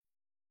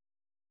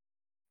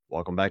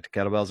Welcome back to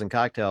Kettlebells and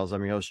Cocktails.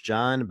 I'm your host,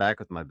 John, back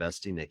with my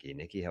bestie, Nikki.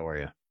 Nikki, how are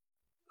you?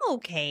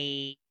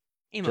 Okay.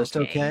 I'm Just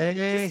okay.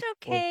 okay? Just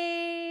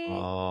okay.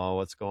 Oh,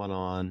 what's going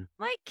on?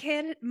 My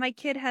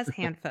kid has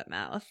hand foot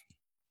mouth.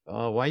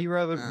 Oh, why you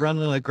Uh,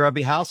 running a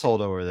grubby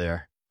household over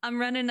there? I'm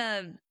running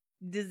a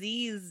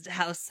diseased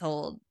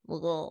household.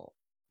 Ugh.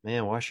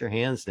 Man, wash your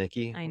hands,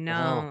 Nikki. I What the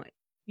hell?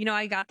 know.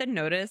 I got the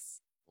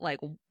notice. Like,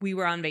 we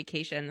were on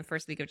vacation the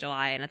first week of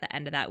July, and at the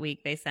end of that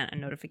week, they sent a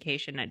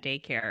notification at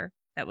daycare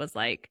that was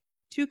like,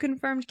 2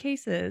 confirmed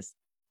cases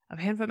of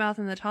hand, foot, mouth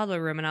in the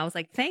toddler room. And I was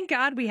like, thank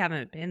God we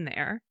haven't been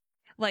there.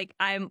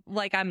 I'm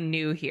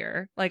new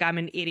here. Like, I'm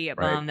an idiot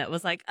Right. mom that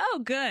was like,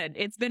 oh, good.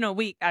 It's been a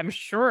week. I'm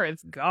sure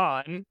it's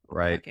gone.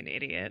 Right. Fucking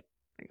idiot.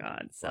 My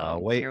God. So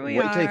Wait, here we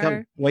wait till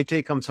are. wait till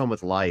he comes home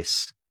with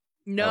lice.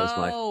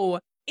 No.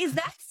 Is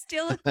that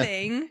still a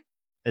thing?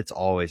 It's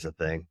always a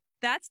thing.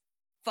 That's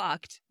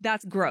fucked.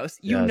 That's gross.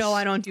 Yes.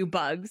 I don't do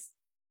bugs.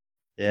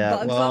 Yeah,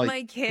 Bugs well, on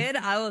my kid,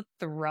 I will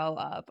throw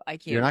up. I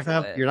can't. you're not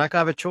gonna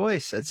have a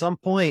choice. At some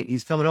point,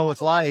 he's coming home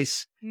with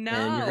lice. No,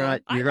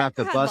 and you're gonna have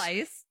to had bust.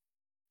 lice.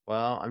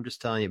 Well, I'm just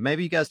telling you,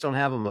 maybe you guys don't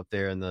have them up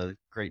there in the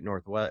great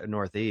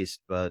Northeast,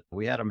 but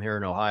we had them here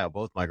in Ohio.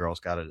 Both my girls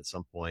got it at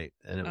some point,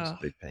 and it was a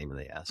big pain in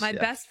the ass. My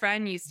best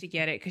friend used to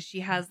get it because she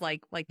has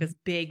like this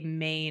big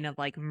mane of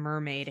like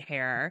mermaid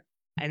hair.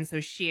 And so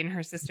she and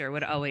her sister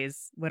would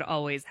always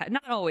have,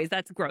 not always,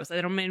 that's gross.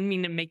 I don't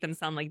mean to make them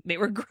sound like they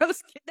were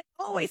gross kids. They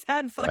always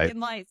had fucking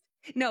lice.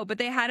 No, but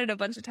they had it a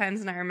bunch of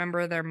times. And I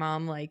remember their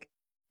mom, like,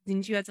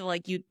 didn't you have to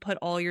like, you'd put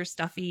all your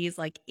stuffies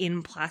like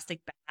in plastic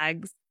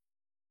bags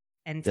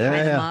and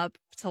tie them up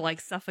to like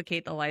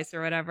suffocate the lice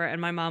or whatever. And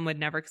my mom would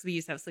never, because we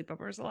used to have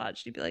sleepovers a lot.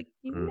 She'd be like,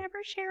 you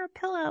never share a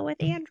pillow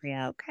with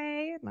Andrea,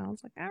 okay? And I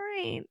was like, all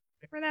right,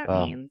 whatever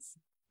that means.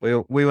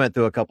 We went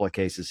through a couple of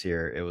cases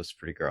here. It was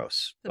pretty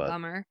gross. It's a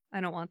bummer. I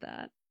don't want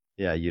that.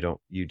 Yeah, you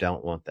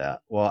don't want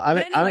that. Well,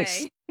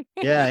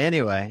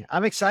 anyway,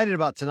 I'm excited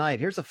about tonight.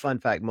 Here's a fun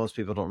fact most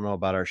people don't know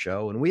about our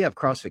show. When we have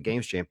CrossFit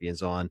Games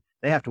champions on,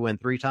 they have to win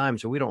 3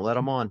 times, so we don't let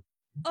them on.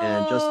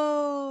 And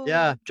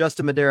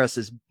Justin Medeiros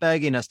is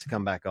begging us to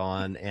come back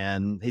on,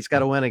 and he's got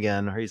to win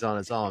again or he's on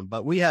his own.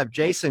 But we have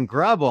Jason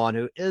Grubb on,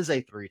 who is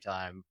a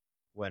 3-time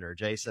winner.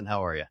 Jason,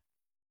 how are you?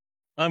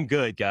 I'm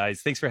good,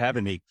 guys. Thanks for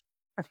having me.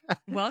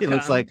 Welcome. He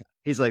looks like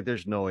he's like,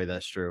 there's no way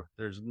that's true.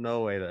 There's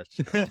no way that's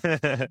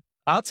true.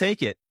 I'll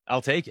take it.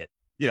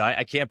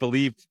 I can't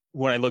believe,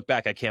 when I look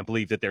back, I can't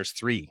believe that there's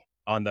 3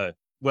 on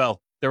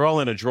they're all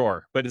in a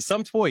drawer, but at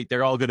some point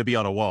they're all going to be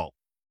on a wall.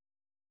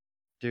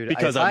 Dude,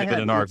 because I live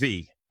in an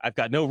RV. I've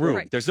got no room.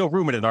 Right. There's no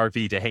room in an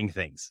RV to hang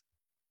things.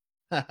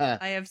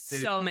 I have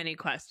so many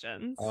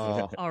questions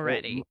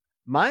already.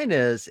 Mine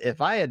is,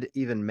 if I had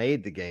even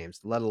made the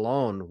games, let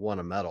alone won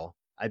a medal,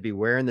 I'd be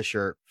wearing the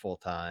shirt full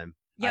time.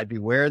 Yep. I'd be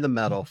wearing the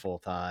medal full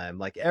time.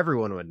 Like,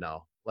 everyone would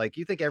know. Like,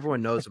 you think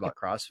everyone knows about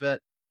CrossFit?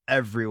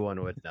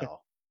 Everyone would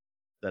know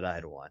that I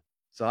had won.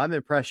 So I'm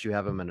impressed you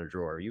have them in a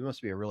drawer. You must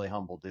be a really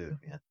humble dude,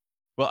 man.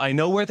 Well, I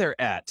know where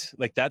they're at.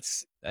 Like,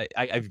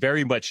 I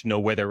very much know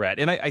where they're at.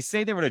 And I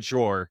say they're in a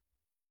drawer,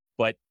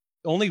 but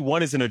only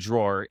one is in a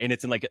drawer, and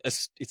it's in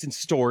it's in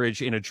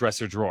storage in a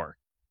dresser drawer.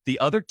 The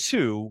other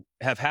 2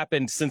 have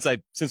happened since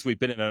we've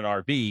been in an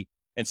RV.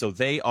 And so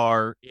they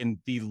are in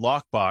the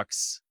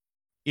lockbox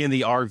in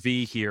the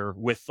RV here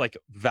with like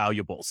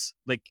valuables.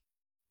 Like,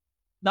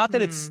 not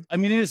that it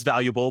is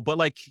valuable, but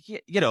like,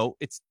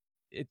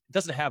 it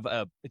doesn't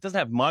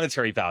have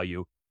monetary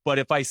value. But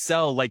if I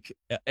sell like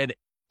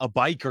a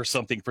bike or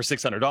something for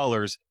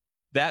 $600,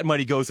 that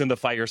money goes in the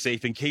fire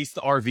safe in case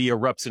the RV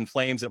erupts in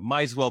flames. It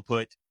might as well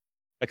put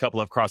a couple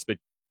of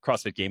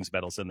CrossFit Games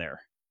medals in there.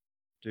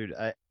 Dude,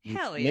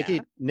 hell yeah.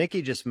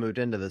 Nikki just moved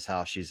into this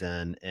house she's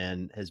in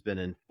and has been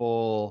in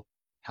full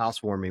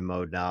housewarming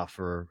mode now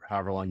for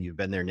however long you've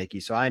been there, Nikki.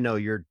 So I know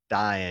you're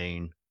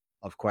dying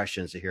of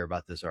questions to hear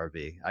about this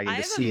RV. I can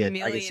just see it.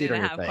 I can see it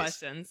on your face.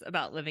 Questions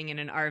about living in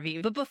an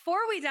RV. But before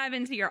we dive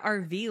into your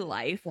RV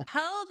life,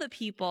 tell the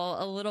people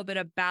a little bit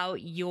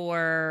about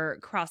your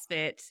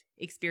CrossFit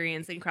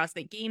experience and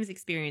CrossFit Games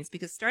experience,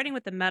 because starting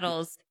with the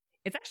medals,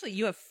 it's actually,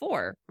 you have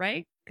 4,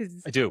 right?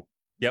 Because I do.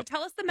 Yep.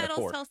 Tell us the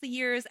medals, tell us the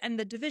years and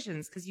the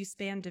divisions, because you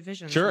span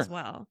divisions as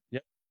well.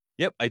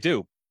 Yep, I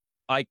do.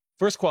 I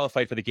first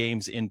qualified for the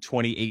games in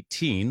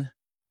 2018.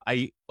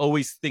 I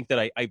always think that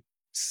I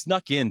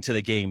snuck into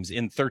the games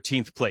in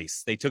 13th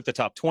place. They took the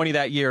top 20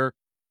 that year.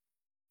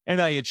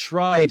 And I had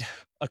tried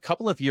a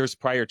couple of years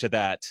prior to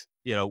that.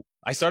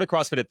 I started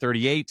CrossFit at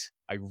 38.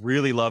 I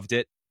really loved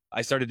it.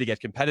 I started to get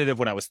competitive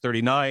when I was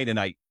 39, and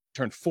I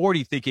turned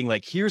 40 thinking,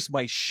 like, here's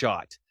my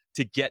shot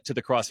to get to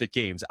the CrossFit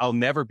Games. I'll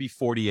never be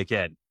 40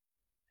 again.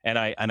 And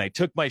I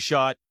took my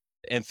shot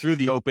and threw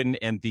the open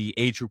and the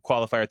age group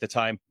qualifier at the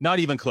time. Not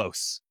even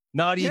close.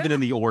 Not even in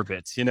the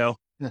orbit,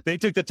 They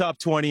took the top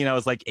 20 and I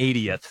was like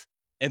 80th.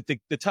 And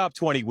the top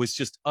 20 was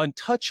just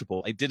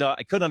untouchable. I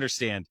couldn't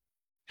understand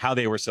how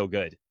they were so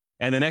good.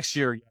 And the next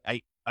year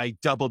I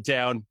doubled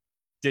down,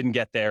 didn't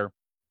get there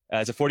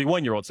as a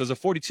 41-year-old. So as a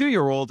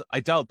 42-year-old,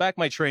 I dialed back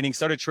my training,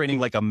 started training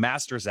like a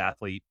master's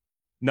athlete,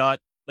 not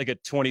like a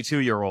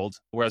 22-year-old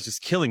where I was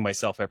just killing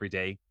myself every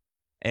day.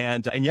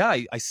 And yeah,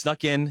 I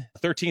snuck in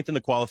 13th in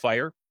the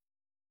qualifier,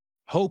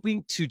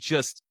 hoping to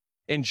just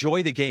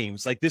enjoy the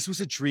games. Like this was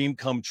a dream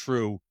come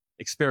true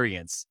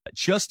experience,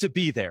 just to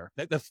be there.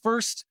 The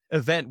first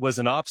event was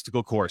an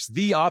obstacle course,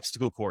 the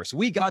obstacle course.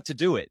 We got to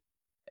do it.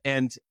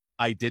 And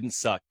I didn't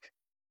suck.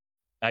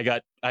 I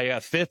got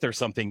fifth or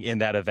something in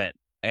that event.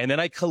 And then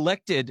I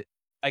collected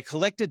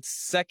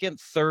second,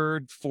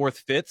 third, fourth,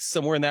 fifth,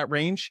 somewhere in that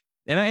range.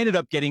 And I ended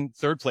up getting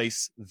third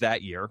place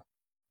that year.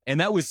 And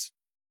that was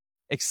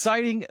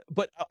exciting.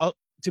 But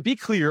to be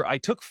clear, I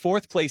took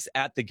fourth place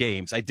at the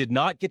games. I did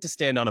not get to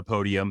stand on a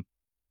podium.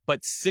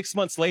 But 6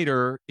 months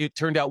later, it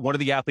turned out one of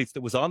the athletes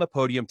that was on the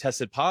podium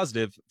tested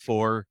positive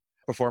for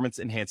performance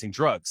enhancing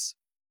drugs.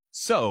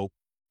 So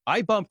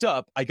I bumped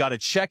up, I got a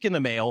check in the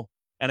mail,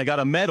 and I got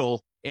a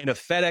medal in a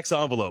FedEx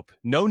envelope.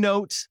 No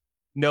note,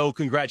 no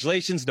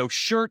congratulations, no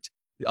shirt,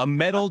 a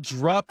medal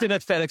dropped in a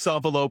FedEx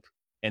envelope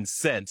and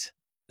sent.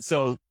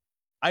 So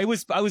I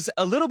was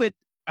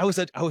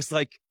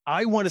like,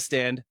 I want to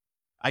stand.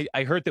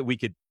 I heard we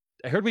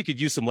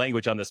could use some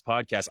language on this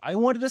podcast. I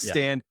wanted to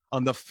stand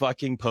on the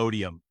fucking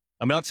podium.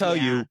 I mean, I'll tell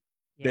you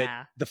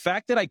that the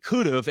fact that I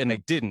could have and I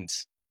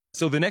didn't.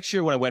 So the next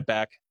year when I went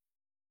back,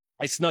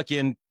 I snuck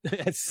in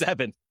at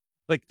 7th.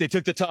 Like they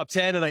took the top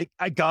 10 and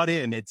I got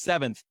in at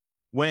 7th,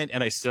 went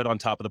and I stood on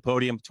top of the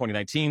podium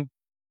 2019.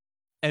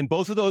 And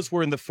both of those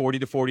were in the 40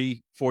 to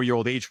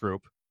 44-year-old age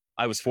group.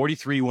 I was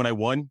 43 when I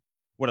won.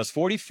 When I was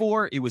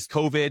 44, it was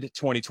COVID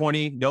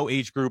 2020, no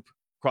age group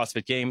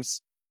CrossFit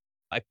Games.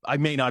 I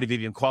may not have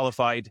even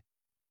qualified.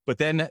 But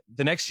then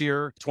the next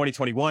year,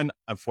 2021,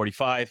 I'm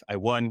 45. I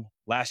won.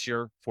 Last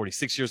year,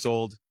 46 years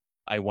old,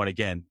 I won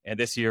again. And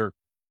this year,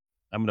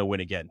 I'm going to win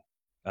again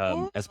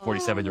as a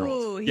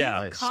 47-year-old.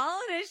 Yeah.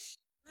 Calling it.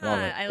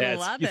 I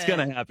love it. It's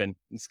going to happen.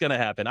 It's going to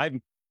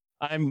happen.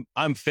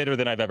 I'm fitter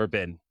than I've ever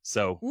been.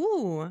 So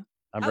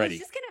I'm ready. I was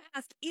just going to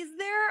ask,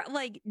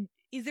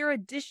 is there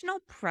additional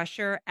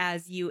pressure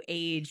as you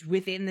age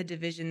within the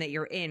division that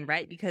you're in,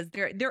 right? Because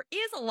there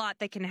is a lot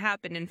that can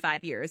happen in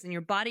 5 years and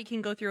your body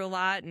can go through a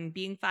lot, and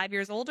being 5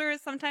 years older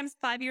is sometimes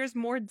 5 years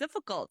more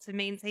difficult to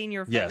maintain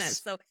your fitness.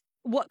 Yes. So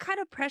what kind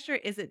of pressure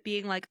is it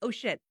being like, oh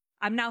shit,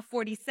 I'm now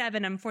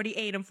 47, I'm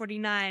 48, I'm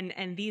 49,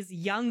 and these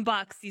young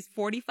bucks, these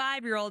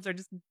 45-year-olds are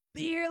just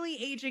barely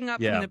aging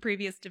up from the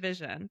previous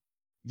division?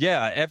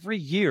 Yeah, every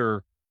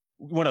year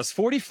when I was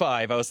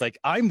 45, I was like,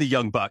 I'm the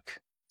young buck.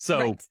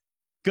 So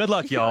good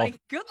luck, y'all. Like,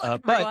 good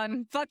luck,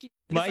 everyone. Fuck you.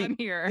 I'm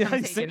here.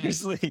 I'm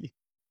seriously.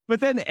 But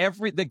then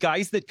the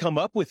guys that come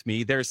up with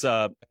me, there's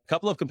a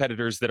couple of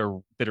competitors that are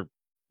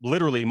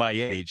literally my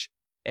age.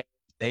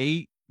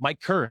 And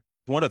Mike Curran,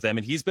 one of them,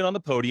 and he's been on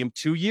the podium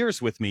 2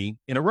 years with me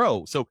in a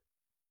row. So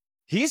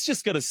he's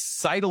just going to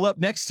sidle up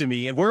next to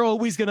me, and we're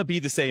always going to be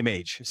the same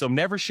age. So I'm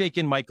never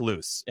shaking Mike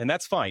loose, and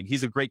that's fine.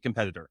 He's a great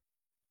competitor.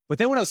 But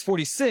then when I was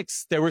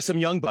 46, there were some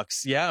young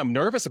bucks. Yeah, I'm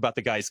nervous about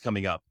the guys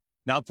coming up.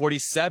 Now I'm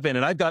 47,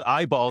 and I've got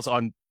eyeballs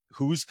on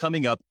who's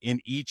coming up in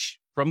each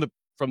from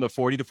the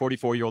 40 to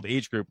 44-year-old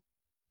age group,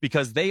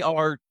 because they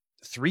are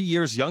 3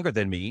 years younger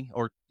than me,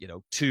 or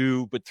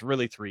 2, but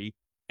really 3,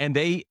 and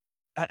it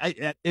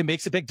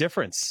makes a big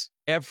difference.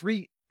 I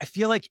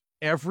feel like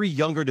every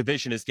younger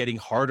division is getting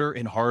harder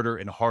and harder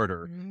and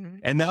harder,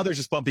 and now they're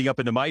just bumping up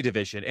into my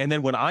division. And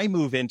then when I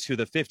move into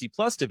the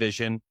 50+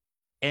 division,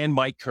 and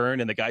Mike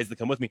Kern and the guys that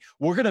come with me,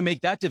 we're going to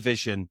make that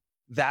division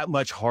that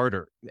much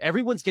harder.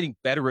 Everyone's getting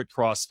better at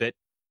CrossFit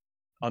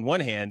on one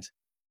hand,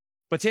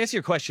 but to answer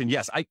your question,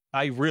 yes,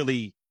 I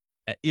really,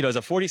 as a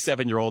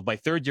 47-year-old, my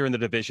 3rd year in the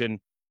division,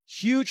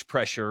 huge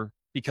pressure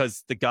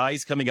because the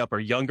guys coming up are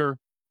younger,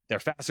 they're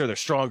faster, they're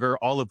stronger,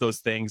 all of those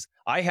things.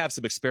 I have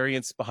some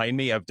experience behind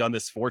me. I've done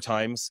this 4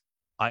 times.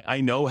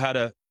 I know how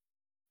to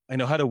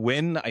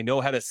win. I know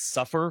how to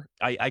suffer.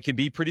 I can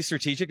be pretty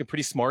strategic and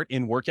pretty smart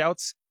in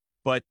workouts.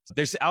 But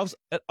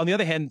on the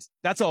other hand,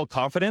 that's all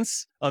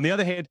confidence. On the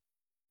other hand,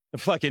 I'm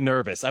fucking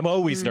nervous. I'm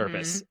always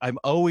nervous. I'm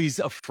always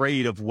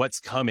afraid of what's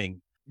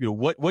coming.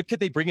 What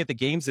could they bring at the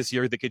games this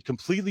year that could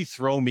completely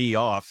throw me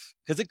off?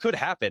 Because it could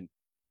happen.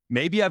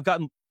 Maybe I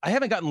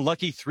haven't gotten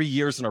lucky 3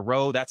 years in a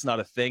row. That's not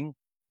a thing.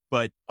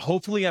 But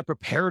hopefully I'm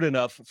prepared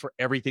enough for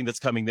everything that's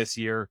coming this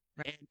year.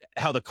 And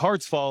how the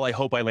cards fall, I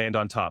hope I land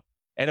on top.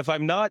 And if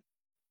I'm not,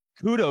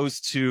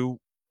 kudos to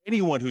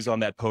anyone who's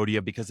on that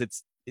podium, because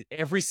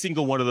every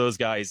single one of those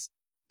guys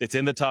that's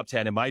in the top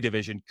 10 in my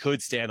division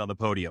could stand on the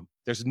podium.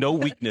 There's no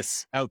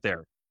weakness out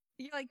there.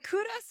 You're like,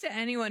 kudos to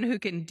anyone who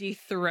can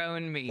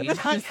dethrone me.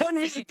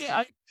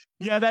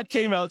 Yeah, that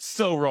came out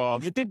so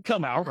wrong. It didn't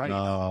come out right.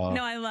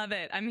 No, I love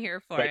it. I'm here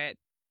for it.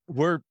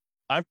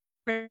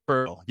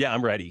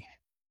 I'm ready.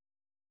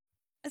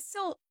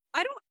 So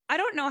I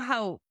don't know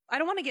how, I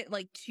don't want to get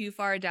too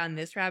far down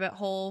this rabbit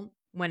hole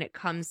when it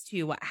comes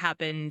to what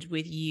happened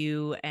with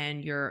you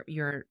and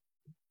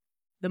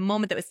the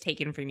moment that was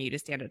taken from you to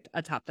stand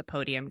atop the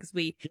podium. Because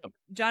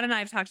John and I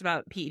have talked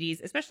about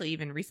PEDs, especially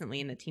even recently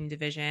in the team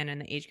division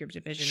and the age group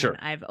division. Sure.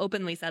 And I've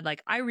openly said,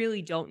 I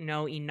really don't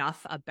know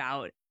enough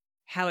about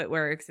how it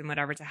works and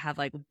whatever to have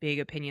like big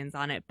opinions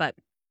on it. But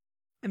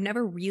I've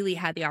never really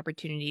had the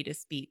opportunity to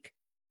speak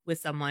with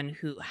someone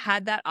who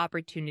had that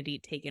opportunity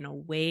taken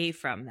away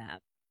from them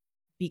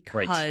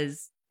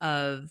because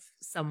of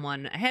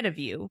someone ahead of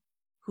you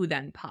who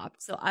then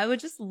popped. So I would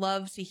just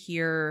love to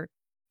hear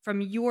from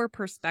your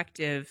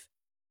perspective.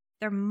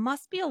 There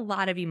must be a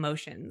lot of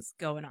emotions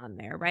going on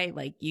there, right?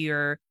 Like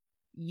you've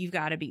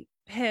got to be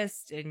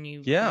pissed and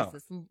there's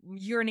this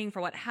yearning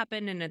for what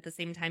happened. And at the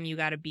same time, you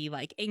got to be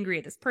like angry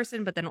at this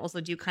person, but then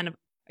also you kind of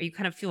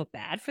feel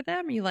bad for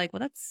them? Are you like, well,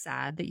 that's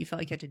sad that you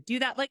felt like you had to do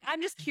that? Like,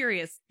 I'm just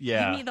curious.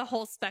 Yeah. Give me the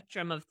whole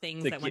spectrum of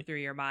things that went through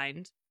your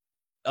mind.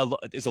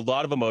 There's a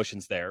lot of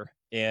emotions there.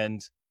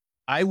 And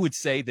I would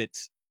say that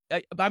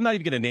I'm not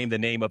even going to name the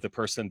name of the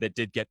person that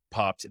did get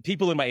popped.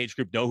 People in my age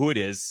group know who it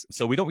is,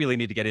 so we don't really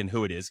need to get in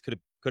who it is. Could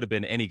have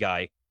been any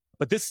guy.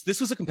 But this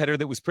was a competitor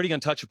that was pretty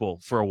untouchable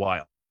for a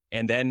while,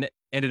 and then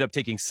ended up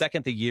taking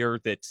second the year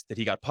that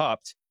he got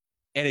popped.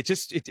 And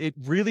it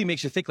really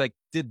makes you think, like,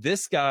 did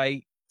this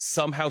guy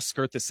somehow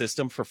skirt the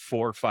system for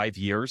 4 or 5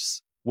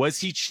 years?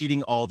 Was he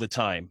cheating all the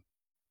time?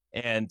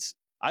 And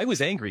I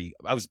was angry.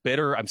 I was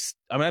bitter.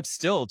 I'm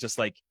still just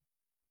like,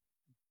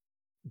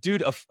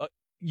 dude,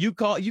 you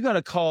got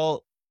to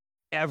call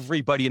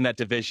everybody in that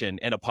division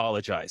and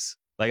apologize.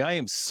 Like, I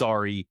am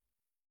sorry.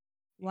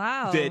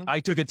 Wow. That I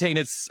took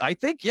attendance. I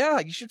think,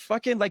 you should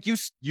fucking, like,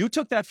 you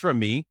took that from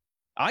me.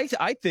 I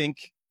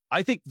think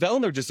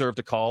Vellner deserved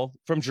a call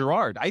from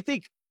Gerard. I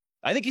think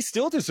he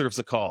still deserves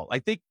a call. I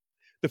think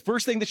the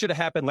first thing that should have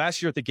happened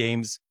last year at the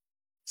games,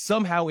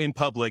 somehow in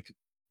public,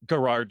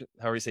 Gerard,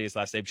 however you say his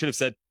last name, should have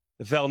said,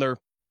 Vellner,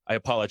 I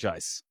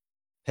apologize.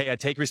 Hey, I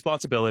take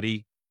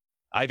responsibility.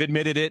 I've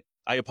admitted it.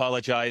 I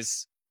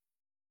apologize.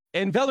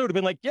 And Vellner would have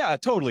been like, yeah,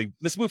 totally.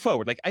 Let's move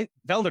forward. Like,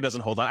 Vellner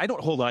doesn't hold on. I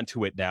don't hold on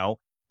to it now,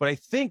 but I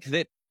think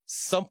that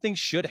something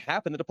should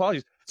happen that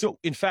apologies. So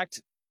in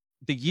fact,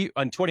 the year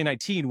on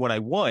 2019, when I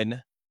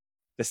won,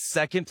 the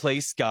second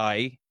place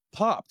guy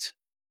popped.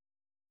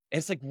 And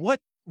it's like, what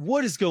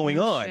is going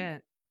on?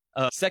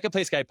 Second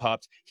place guy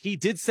popped. He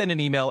did send an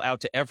email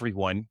out to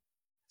everyone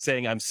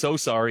saying, I'm so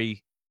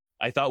sorry.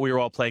 I thought we were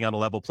all playing on a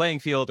level playing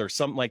field or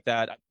something like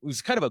that. It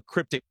was kind of a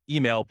cryptic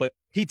email, but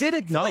he did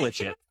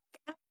acknowledge it.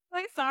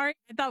 I'm sorry.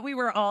 I thought we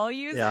were all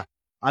using. Yeah.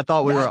 I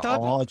thought we were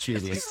all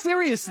cheating.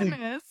 Seriously.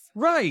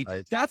 Right.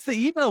 That's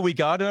the email we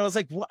got. And I was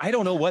like, well, I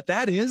don't know what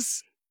that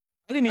is.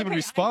 I didn't even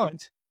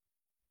respond.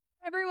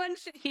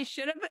 He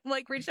should have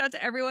like reached out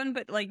to everyone,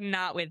 but like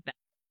not with that.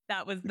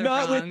 That was the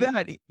not wrong. with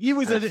that.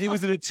 It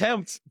was an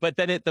attempt, but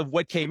then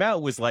what came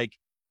out was like,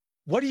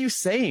 what are you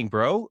saying,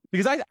 bro?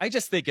 Because I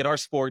just think in our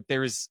sport,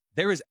 there is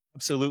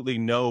absolutely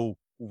no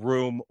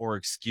room or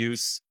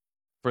excuse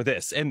for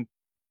this. And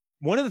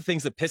one of the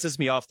things that pisses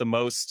me off the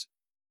most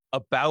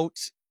about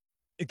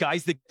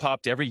guys that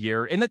popped every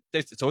year, and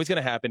it's always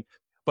going to happen,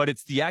 but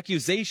it's the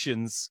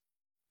accusations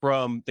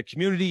from the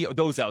community,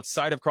 those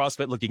outside of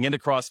CrossFit, looking into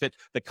CrossFit,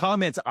 the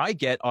comments I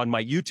get on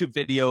my YouTube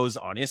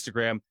videos, on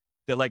Instagram,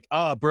 they're like,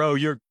 bro,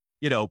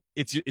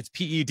 it's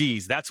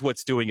PEDs. That's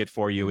what's doing it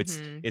for you.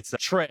 It's a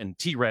trend,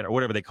 T-Red, or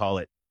whatever they call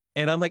it.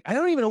 And I'm like, I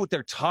don't even know what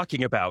they're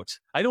talking about.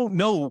 I don't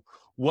know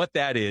what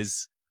that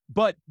is.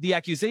 But the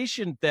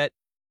accusation that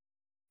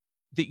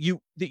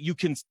you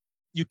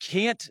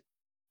can't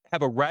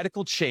have a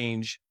radical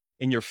change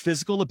in your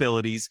physical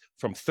abilities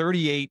from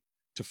 38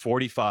 to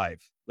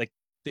 45. Like,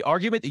 the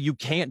argument that you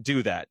can't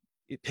do that,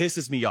 it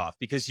pisses me off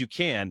because you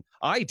can.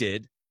 I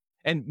did.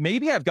 And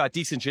maybe I've got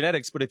decent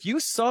genetics, but if you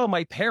saw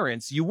my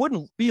parents, you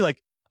wouldn't be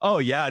like, oh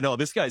yeah, no,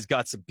 this guy's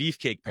got some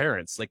beefcake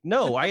parents. Like,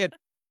 no, I had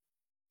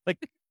like,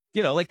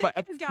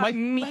 my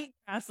meat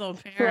castle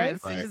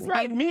parents.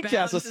 Right, meat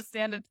castle. To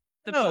stand at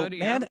the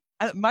podium.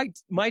 Man,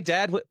 my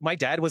dad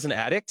was an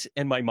addict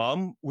and my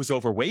mom was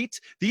overweight.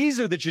 These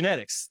are the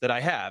genetics that I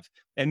have.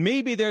 And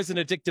maybe there's an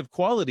addictive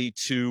quality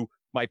to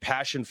my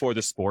passion for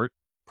the sport.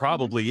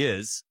 Probably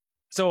is.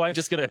 So I'm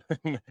just going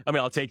to,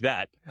 I'll take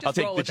that. I'll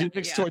take the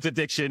genetics towards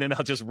addiction and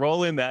I'll just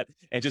roll in that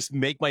and just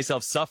make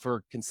myself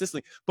suffer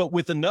consistently. But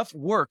with enough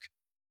work,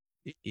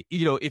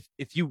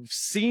 if you've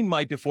seen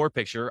my before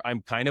picture,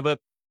 I'm kind of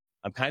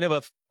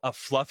a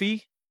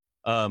fluffy,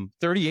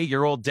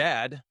 38-year-old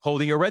dad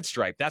holding a red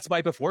stripe. That's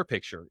my before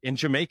picture in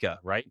Jamaica.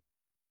 Right.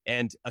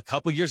 And a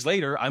couple years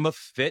later, I'm a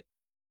fit,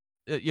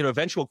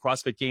 eventual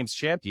CrossFit Games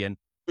champion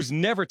who's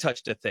never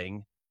touched a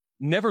thing.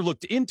 Never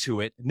looked into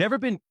it, never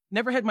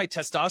had my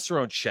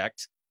testosterone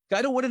checked.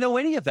 I don't want to know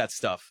any of that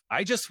stuff.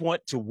 I just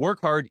want to work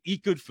hard,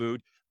 eat good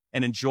food,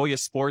 and enjoy a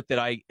sport that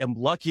I am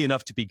lucky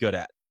enough to be good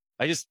at.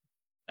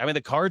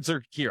 The cards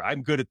are here.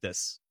 I'm good at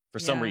this for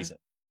some reason.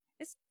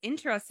 It's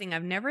interesting.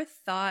 I've never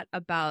thought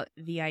about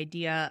the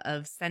idea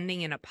of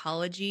sending an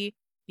apology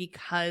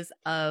because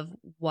of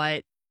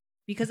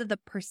the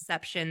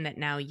perception that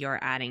now you're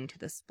adding to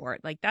the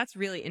sport. Like, that's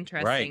really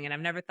interesting. Right. And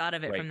I've never thought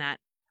of it from that.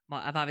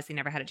 Well, I've obviously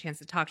never had a chance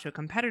to talk to a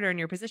competitor in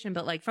your position,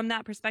 but like from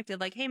that perspective,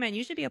 like, hey man,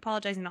 you should be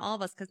apologizing to all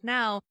of us because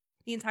now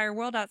the entire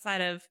world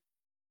outside of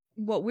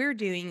what we're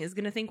doing is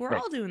going to think we're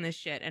all doing this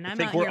shit. And I'm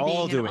not here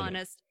being an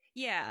honest.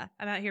 Yeah,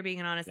 I'm out here being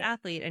an honest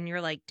athlete, and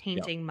you're like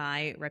tainting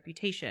my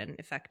reputation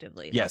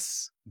effectively.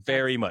 Yes,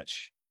 very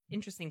much.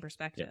 Interesting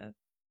perspective.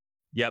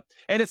 Yep.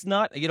 And it's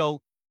not,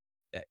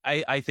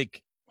 I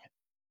think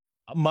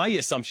my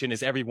assumption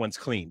is everyone's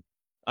clean.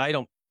 I've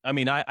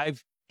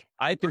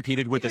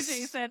competed with this.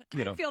 Jason,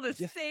 I feel the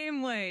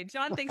same way.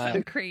 John thinks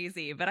I'm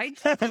crazy, but I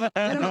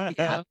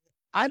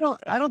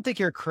don't think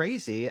you're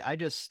crazy.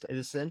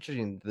 It's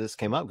interesting this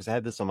came up because I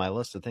had this on my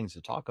list of things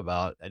to talk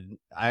about. And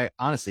I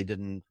honestly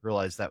didn't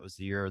realize that was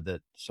the year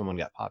that someone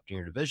got popped in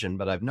your division,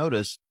 but I've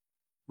noticed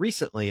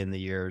recently in the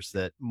years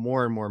that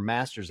more and more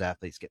masters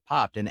athletes get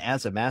popped. And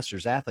as a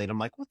masters athlete, I'm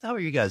like, what the hell are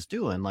you guys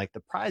doing? Like,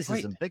 the prize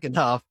isn't big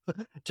enough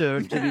to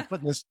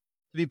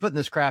be putting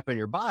this crap in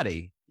your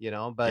body,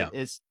 but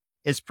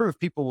it's proof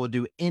people will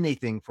do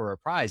anything for a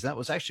prize. That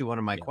was actually one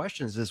of my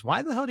questions is,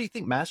 why the hell do you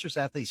think masters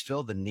athletes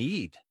feel the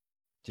need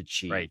to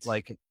cheat? Right.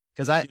 Like,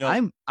 because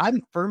I'm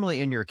firmly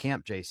in your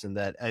camp, Jason,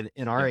 that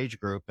in our age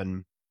group,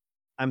 and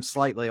I'm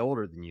slightly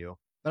older than you,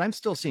 but I'm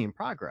still seeing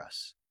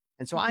progress.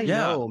 And so I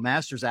know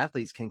masters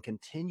athletes can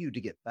continue to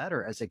get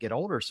better as they get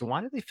older. So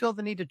why do they feel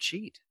the need to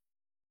cheat?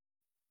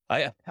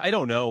 I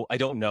don't know.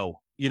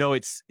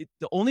 It's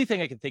the only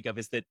thing I can think of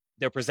is that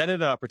they're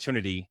presented an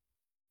opportunity.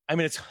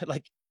 It's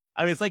like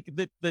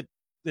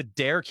the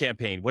DARE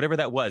campaign, whatever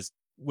that was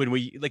when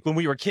we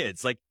were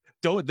kids,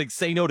 don't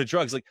say no to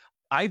drugs. Like,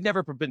 I've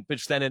never been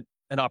presented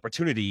an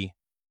opportunity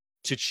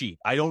to cheat.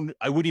 I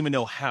wouldn't even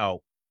know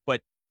how,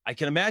 but I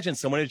can imagine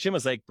someone at a gym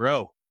is like,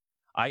 bro,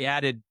 I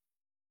added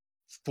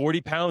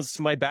 40 pounds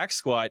to my back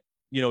squat.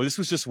 This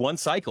was just one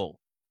cycle.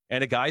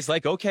 And a guy's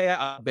like, okay,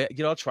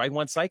 I'll try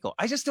one cycle.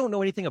 I just don't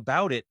know anything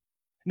about it.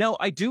 Now,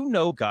 I do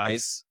know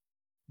guys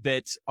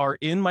that are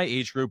in my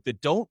age group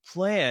that don't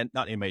plan,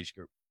 not in my age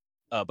group,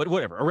 but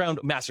whatever, around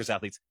masters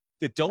athletes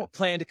that don't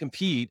plan to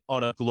compete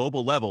on a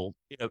global level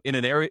in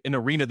an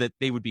arena that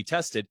they would be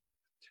tested,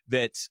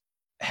 that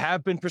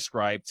have been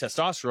prescribed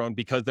testosterone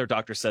because their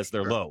doctor says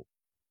they're low.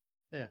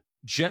 Yeah.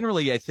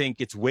 Generally, I think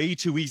it's way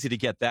too easy to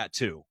get that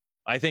too.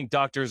 I think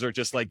doctors are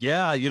just like,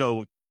 now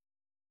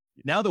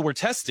that we're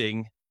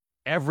testing,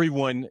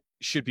 everyone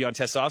should be on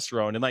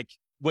testosterone. And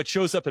what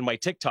shows up in my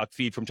TikTok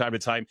feed from time to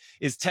time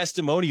is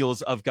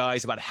testimonials of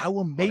guys about how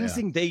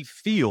amazing they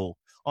feel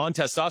on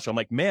testosterone. I'm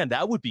like, man,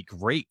 that would be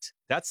great.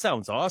 That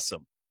sounds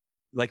awesome.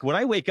 Like, when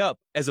I wake up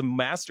as a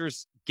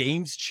Masters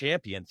Games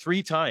champion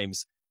 3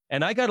 times,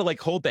 and I got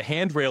to hold the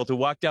handrail to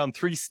walk down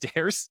 3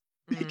 stairs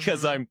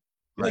because I'm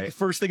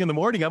first thing in the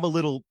morning, I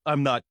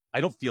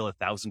don't feel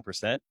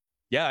 1,000%.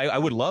 Yeah, I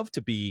would love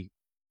to be,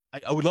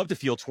 I would love to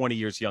feel 20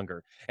 years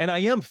younger. And I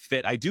am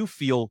fit. I do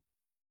feel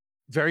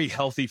very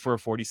healthy for a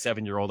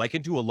 47-year-old. I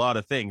can do a lot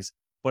of things,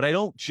 but I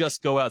don't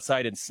just go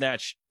outside and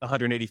snatch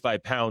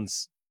 185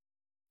 pounds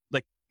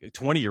like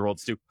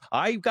 20-year-olds do.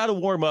 I got to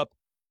warm up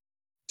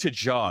to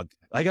jog.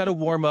 I got to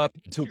warm up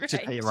to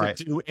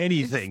do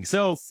anything.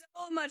 So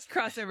much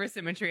crossover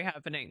symmetry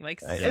happening.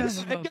 What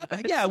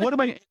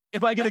am I,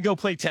 if I going to go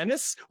play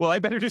tennis? Well, I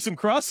better do some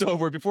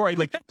crossover before I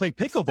play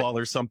pickleball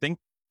or something.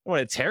 I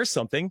want to tear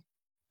something.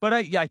 But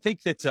I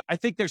think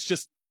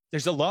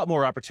there's a lot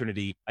more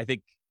opportunity. I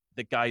think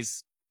that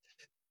guys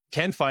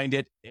can find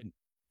it,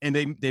 and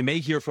they may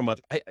hear from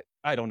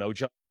I don't know,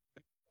 John,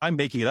 I'm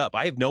making it up.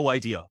 I have no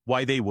idea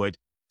why they would.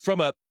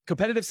 From a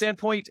competitive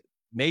standpoint,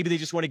 maybe they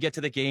just want to get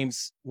to the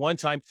games one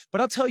time.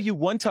 But I'll tell you,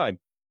 one time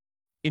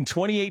in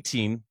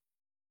 2018,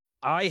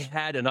 I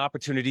had an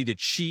opportunity to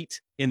cheat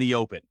in the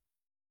Open.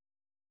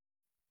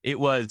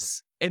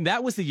 And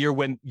that was the year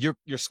when your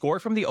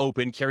score from the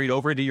Open carried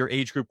over into your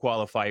age group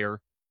qualifier,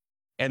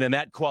 and then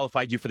that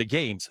qualified you for the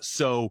games.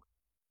 So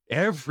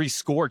every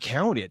score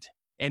counted.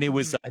 And it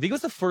was, I think it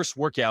was the first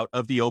workout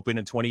of the Open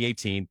in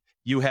 2018.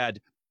 You had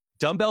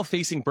dumbbell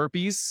facing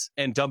burpees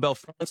and dumbbell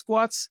front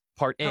squats,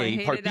 part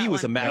A. Part B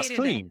was a max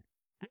clean.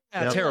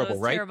 Yeah, terrible,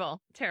 right?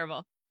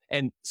 Terrible.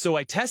 And so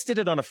I tested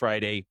it on a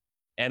Friday,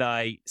 and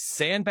I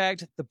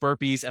sandbagged the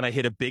burpees, and I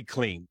hit a big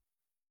clean.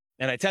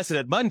 And I tested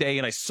it Monday,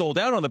 and I sold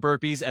out on the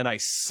burpees, and I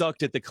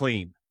sucked at the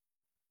clean.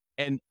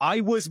 And I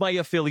was my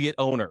affiliate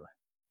owner.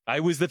 I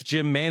was the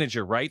gym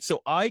manager, right?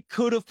 So I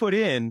could have put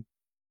in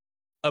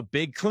a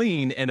big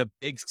clean and a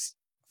big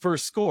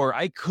first score.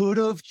 I could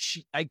have.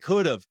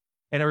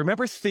 And I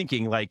remember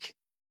thinking,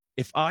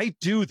 if I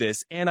do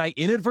this and I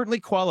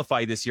inadvertently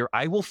qualify this year,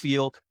 I will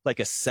feel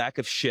like a sack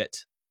of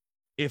shit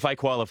if I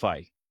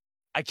qualify.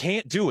 I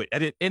can't do it.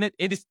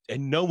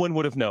 And no one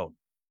would have known.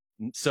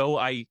 So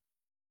I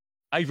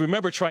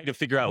remember trying to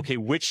figure out, okay,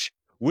 which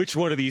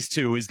one of these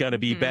two is going to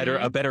be a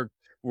better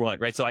one,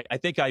 right? So I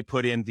think I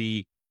put in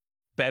the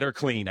better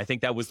clean. I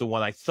think that was the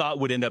one I thought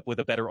would end up with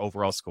a better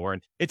overall score.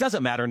 And it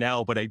doesn't matter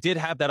now, but I did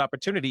have that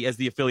opportunity as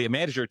the affiliate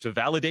manager to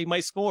validate my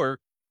score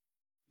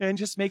and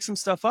just make some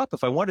stuff up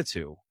if I wanted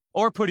to,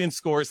 or put in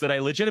scores that I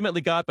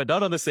legitimately got, but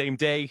not on the same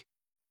day.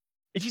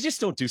 If you just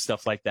don't do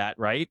stuff like that,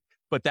 right?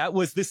 But that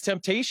was this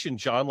temptation,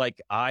 John.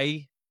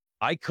 I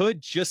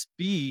could just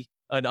be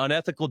an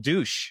unethical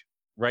douche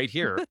right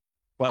here.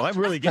 Well, I'm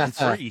really getting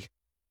free.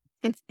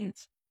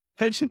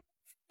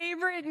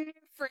 Favorite new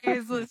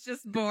phrase was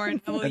just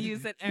born. I will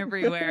use it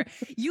everywhere.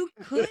 You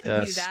could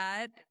do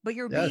that, but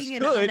you're being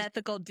an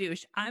unethical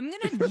douche. I'm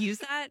going to use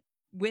that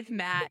with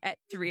Matt at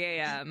 3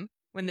 a.m.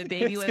 when the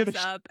baby wakes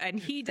up and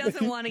he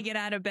doesn't want to get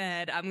out of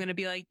bed. I'm going to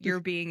be like,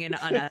 you're being an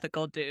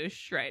unethical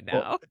douche right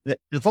now. Well,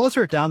 the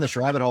closer down this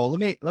rabbit hole,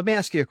 let me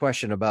ask you a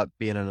question about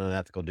being an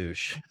unethical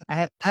douche.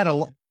 I had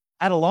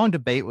a long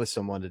debate with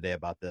someone today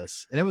about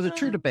this, and it was a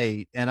true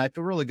debate, and I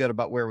feel really good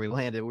about where we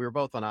landed. We were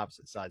both on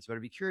opposite sides, but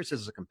I'd be curious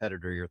as a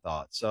competitor, your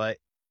thoughts. So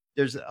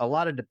there's a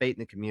lot of debate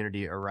in the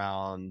community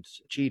around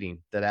cheating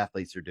that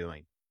athletes are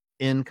doing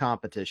in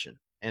competition.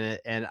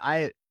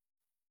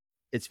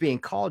 It's being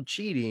called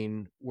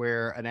cheating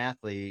where an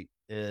athlete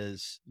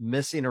is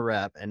missing a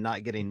rep and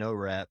not getting no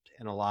rep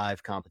in a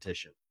live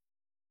competition.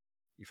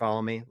 You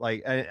follow me?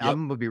 Like,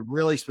 I'm going to be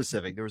really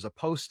specific. There was a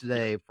post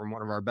today from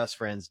one of our best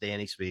friends,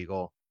 Danny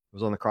Spiegel. It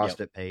was on the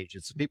CrossFit page.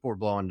 And so people were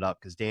blowing it up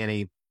because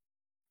Danny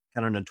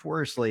kind of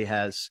notoriously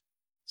has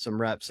some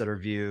reps that are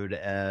viewed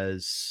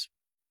as,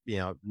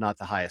 not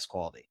the highest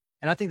quality.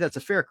 And I think that's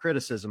a fair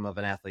criticism of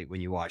an athlete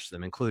when you watch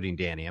them, including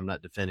Danny. I'm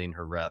not defending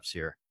her reps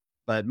here.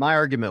 But my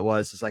argument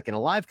is like in a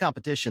live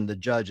competition, the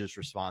judge is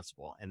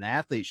responsible and the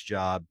athlete's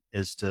job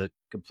is to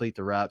complete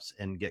the reps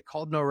and get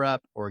called no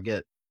rep or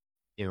get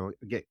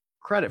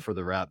credit for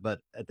the rep. But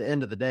at the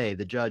end of the day,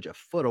 the judge a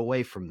foot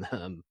away from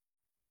them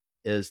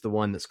is the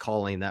one that's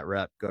calling that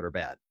rep good or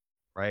bad.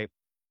 Right.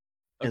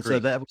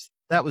 Agreed. And so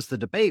that was the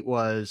debate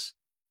was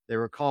they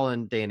were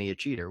calling Danny a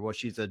cheater. Well,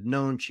 she's a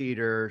known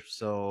cheater.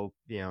 So,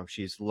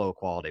 she's low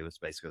quality was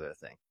basically their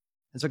thing.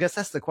 And so I guess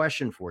that's the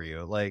question for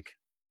you. Like,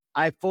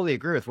 I fully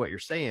agree with what you're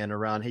saying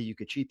around, hey, you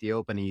could cheat the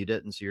open and you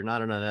didn't, so you're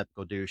not an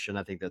unethical douche, and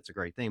I think that's a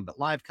great thing. But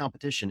live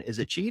competition, is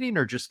it cheating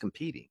or just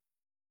competing?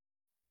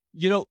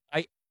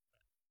 I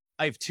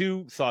have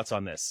two thoughts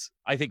on this.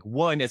 I think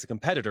one, as a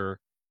competitor,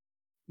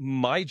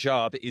 my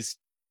job is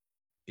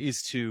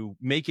to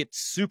make it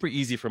super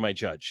easy for my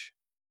judge.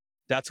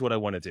 That's what I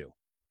want to do.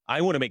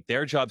 I want to make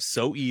their job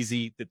so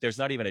easy that there's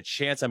not even a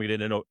chance I'm going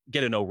to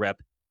get a no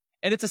rep.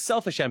 And it's a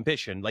selfish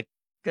ambition,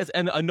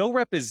 and a no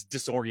rep is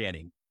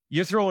disorienting.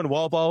 You're throwing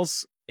wall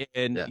balls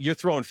and you're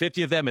throwing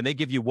 50 of them and they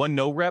give you one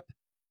no rep.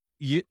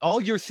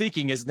 All you're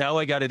thinking is now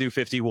I got to do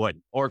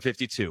 51 or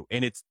 52.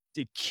 And it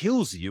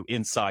kills you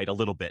inside a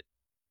little bit.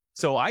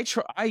 So I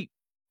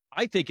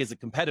think as a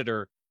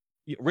competitor,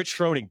 Rich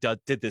Froning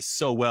did this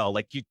so well.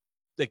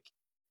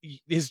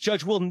 His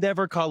judge will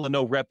never call a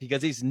no rep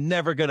because he's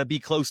never going to be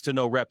close to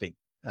no repping.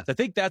 So I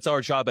think that's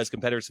our job as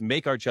competitors, to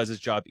make our judge's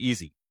job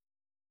easy.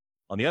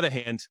 On the other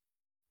hand,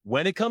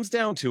 when it comes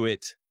down to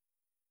it,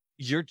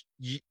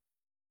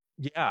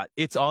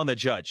 it's on the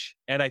judge.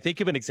 And I think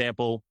of an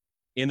example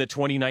in the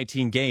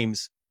 2019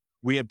 games.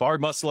 We had bar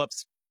muscle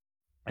ups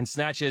and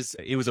snatches.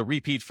 It was a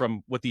repeat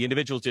from what the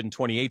individuals did in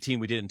 2018.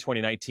 We did in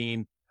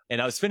 2019.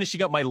 And I was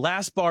finishing up my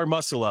last bar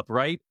muscle up,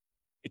 right?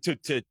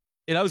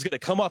 And I was going to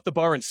come off the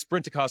bar and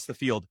sprint across the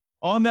field.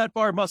 On that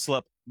bar muscle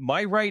up,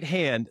 my right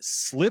hand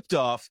slipped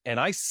off and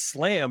I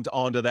slammed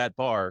onto that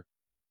bar.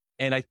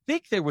 And I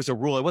think there was a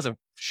rule, I wasn't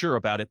sure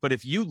about it, but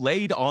if you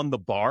laid on the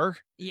bar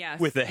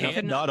with the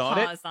hand not on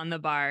it, on the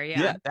bar,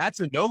 that's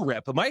a no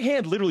rep. But my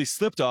hand literally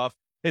slipped off.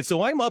 And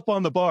so I'm up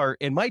on the bar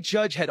and my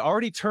judge had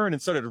already turned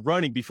and started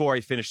running before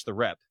I finished the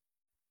rep.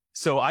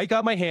 So I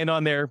got my hand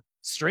on there,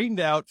 straightened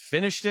out,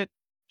 finished it,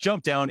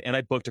 jumped down, and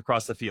I booked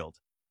across the field.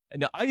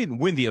 And now I didn't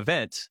win the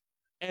event,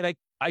 and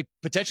I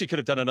potentially could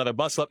have done another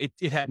muscle up.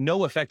 It had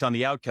no effect on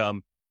the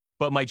outcome,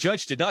 but my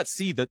judge did not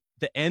see the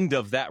end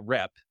of that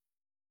rep.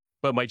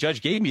 But my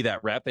judge gave me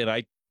that rep and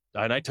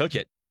I took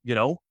it.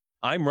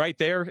 I'm right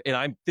there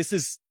and this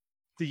is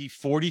the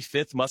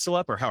 45th muscle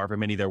up or however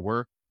many there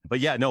were.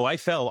 But I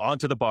fell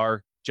onto the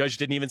bar. Judge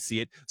didn't even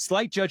see it.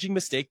 Slight judging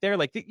mistake there.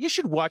 You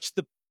should watch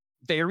the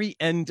very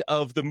end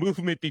of the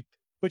movement.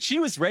 But she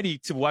was ready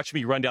to watch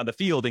me run down the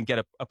field and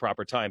get a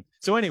proper time.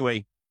 So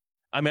anyway,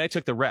 I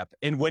took the rep.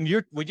 And when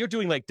you're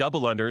doing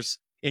double unders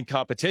in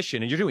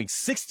competition and you're doing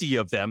 60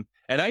 of them,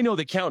 and I know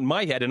the count in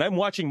my head and I'm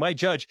watching my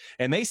judge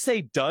and they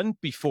say done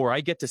before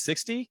I get to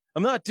 60,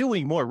 I'm not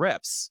doing more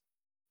reps.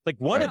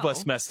 One of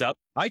us messed up.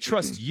 I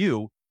trust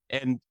you.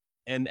 And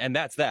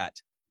that's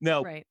that.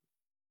 Now,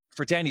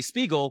 for Danny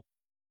Spiegel,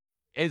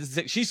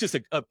 she's just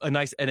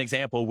an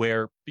example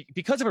where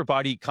because of her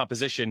body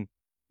composition,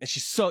 and she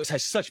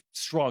has such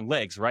strong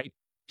legs, right?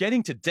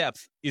 Getting to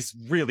depth is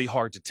really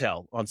hard to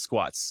tell on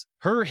squats.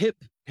 Her hip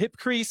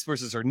crease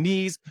versus her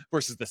knees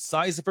versus the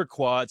size of her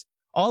quads,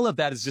 all of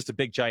that is just a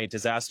big giant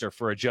disaster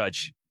for a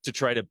judge to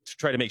try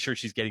to make sure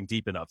she's getting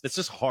deep enough. It's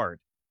just hard.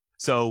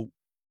 So,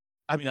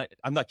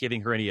 I'm not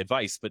giving her any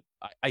advice, but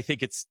I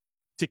think it's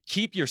to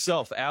keep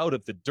yourself out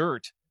of the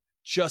dirt.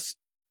 Just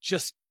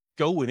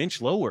go an inch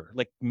lower.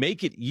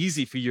 Make it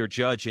easy for your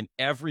judge in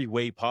every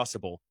way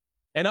possible.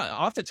 And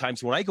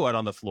oftentimes when I go out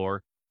on the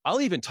floor,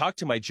 I'll even talk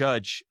to my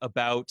judge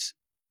about,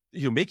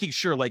 making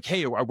sure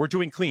hey, we're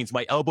doing cleans.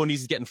 My elbow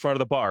needs to get in front of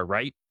the bar,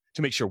 right?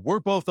 To make sure we're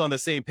both on the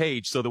same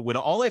page so that when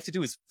all I have to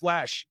do is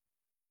flash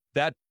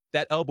that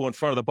elbow in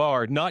front of the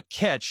bar, not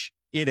catch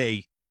in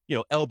a,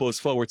 elbows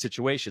forward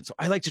situation. So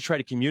I like to try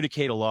to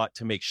communicate a lot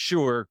to make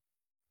sure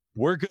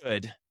we're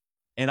good.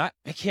 And I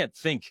can't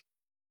think.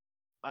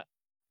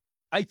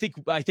 I think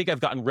I've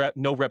gotten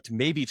no rep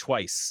maybe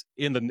twice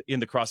in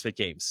the CrossFit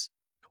Games.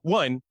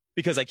 One,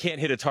 because I can't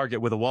hit a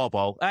target with a wall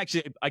ball.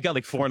 Actually, I got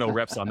like 4 no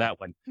reps on that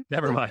one.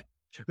 Never mind.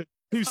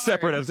 2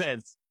 separate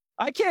events.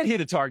 I can't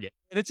hit a target.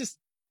 And it's just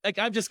like,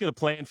 I'm just going to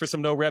plan for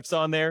some no reps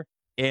on there.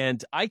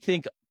 And I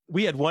think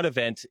we had one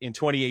event in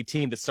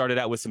 2018 that started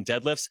out with some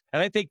deadlifts.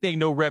 And I think they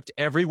no repped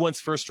everyone's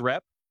first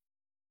rep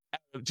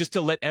just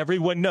to let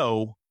everyone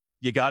know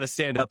you got to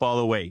stand up all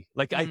the way.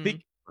 Like, I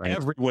think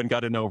everyone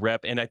got a no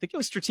rep, and I think it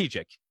was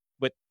strategic.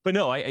 But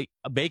no, I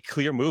make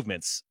clear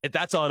movements.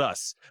 That's on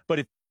us.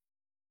 But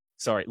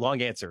sorry,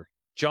 long answer.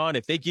 John,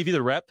 if they give you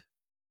the rep,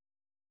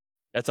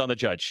 that's on the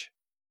judge.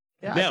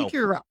 Yeah, now,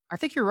 I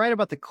think you're right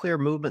about the clear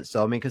movements,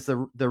 though. I mean, because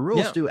the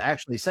rules do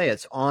actually say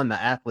it's on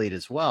the athlete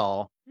as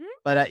well.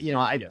 But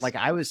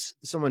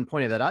someone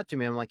pointed that out to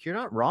me. I'm like, you're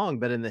not wrong.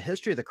 But in the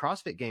history of the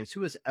CrossFit Games,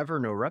 who has ever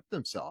no rep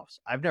themselves?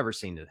 I've never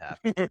seen it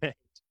happen.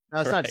 Now,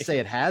 it's not to say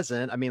it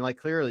hasn't. I mean, like,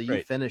 clearly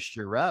you finished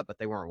your rep, but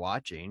they weren't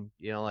watching.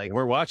 Like,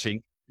 we're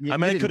watching. I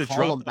mean, I could have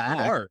dropped them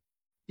back.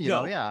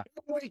 Yeah.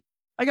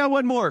 I got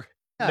one more.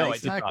 Yeah, no,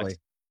 exactly.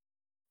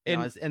 I did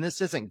not. And this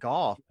isn't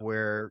golf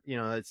where,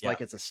 it's like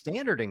it's a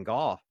standard in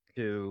golf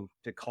to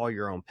call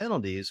your own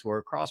penalties,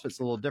 where CrossFit's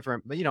a little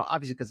different, but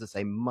obviously because it's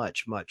a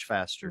much, much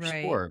faster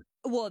sport.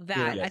 Well,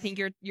 I think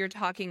you're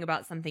talking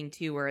about something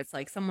too, where it's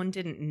like someone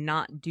didn't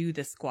not do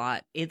the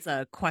squat. It's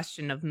a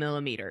question of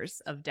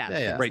millimeters of depth.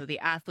 Yeah. So the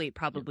athlete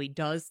probably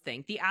does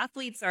think the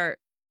athletes are.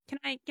 Can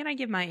I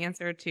give my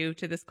answer to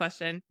this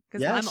question?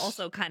 Because I'm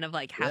also kind of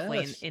like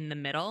halfway in the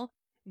middle,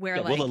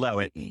 where we'll allow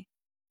it.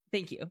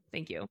 Thank you.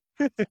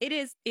 It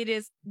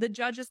is the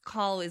judge's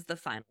call is the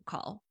final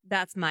call.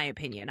 That's my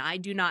opinion. I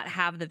do not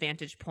have the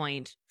vantage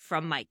point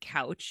from my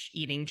couch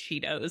eating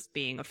Cheetos,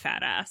 being a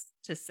fat ass,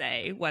 to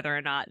say whether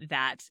or not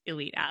that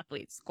elite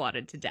athlete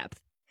squatted to depth.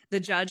 The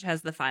judge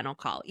has the final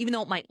call. Even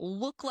though it might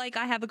look like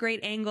I have a great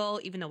angle,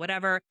 even though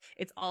whatever,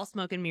 it's all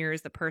smoke and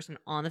mirrors. The person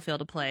on the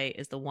field of play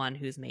is the one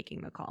who's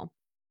making the call.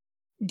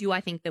 Do I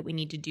think that we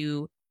need to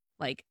do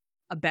like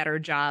a better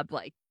job,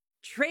 like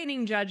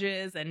training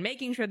judges and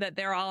making sure that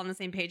they're all on the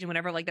same page and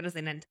whatever? Like, that is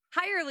an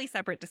entirely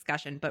separate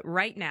discussion. But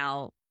right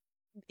now,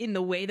 in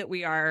the way that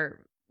we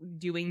are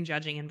doing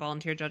judging and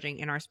volunteer judging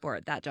in our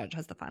sport, that judge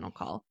has the final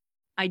call.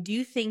 I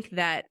do think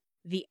that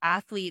the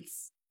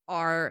athletes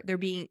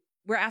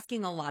we're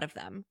asking a lot of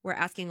them. We're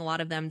asking a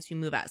lot of them to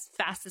move as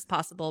fast as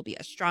possible, be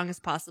as strong as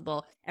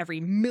possible.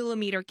 Every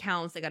millimeter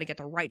counts. They got to get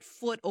the right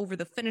foot over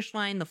the finish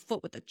line. The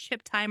foot with the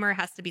chip timer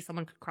has to be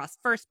someone could cross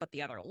first, but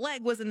the other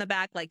leg was in the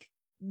back. Like,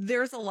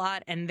 there's a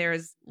lot, and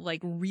there's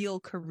like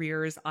real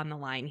careers on the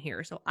line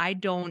here. So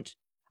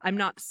I'm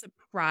not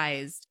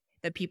surprised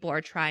that people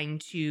are trying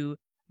to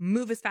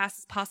move as fast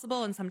as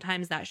possible. And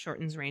sometimes that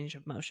shortens range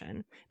of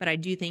motion. But I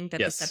do think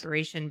that the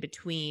separation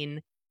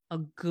between a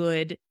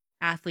good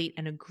athlete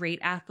and a great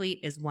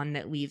athlete is one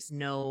that leaves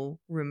no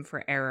room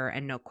for error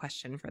and no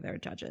question for their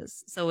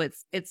judges. So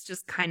it's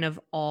just kind of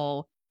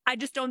all, I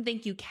just don't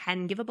think you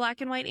can give a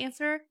black and white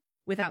answer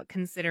without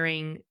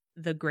considering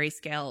the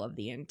grayscale of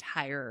the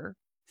entire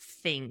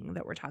thing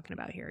that we're talking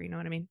about here. You know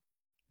what I mean?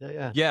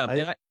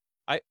 Yeah.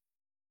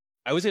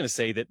 I was going to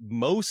say that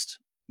most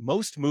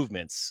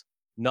movements,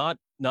 not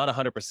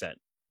 100%,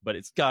 but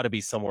it's got to be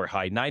somewhere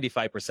high.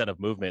 95% of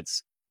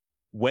movements,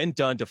 when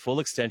done to full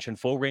extension,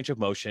 full range of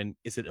motion,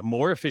 is it a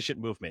more efficient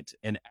movement?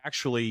 And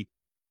actually,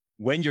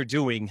 when you're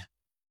doing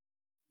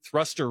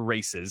thruster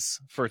races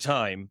for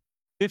time,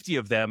 50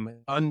 of them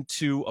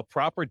onto a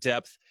proper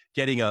depth,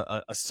 getting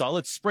a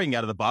solid spring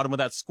out of the bottom of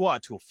that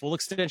squat to a full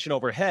extension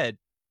overhead,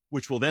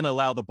 which will then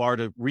allow the bar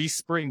to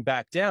re-spring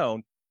back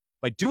down.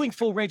 By doing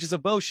full ranges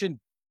of motion,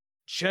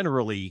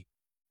 generally,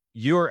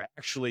 you're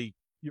actually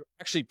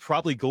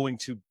probably going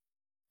to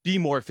be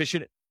more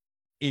efficient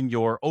in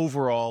your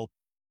overall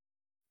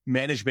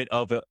management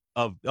of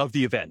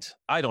the event.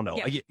 I don't know.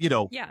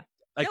 Yeah.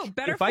 Like, no,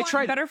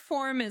 better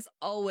form is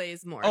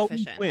always more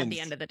efficient at the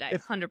end of the day.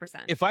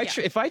 100%.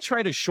 If I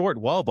try to short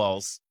wall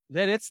balls,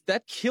 then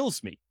that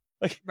kills me.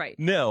 Like, right.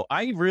 No,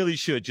 I really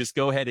should just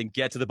go ahead and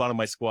get to the bottom of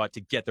my squat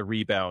to get the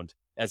rebound,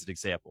 as an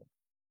example.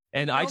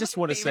 And I just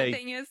want to say,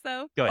 thing is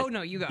though. Go ahead. Oh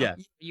no, you go. Yeah.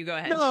 You go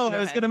ahead. No, I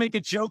was going to make a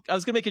joke. I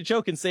was going to make a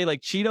joke and say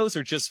like Cheetos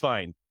are just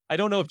fine. I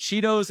don't know if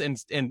Cheetos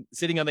and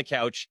sitting on the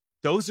couch,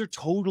 those are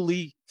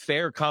totally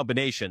fair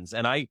combinations.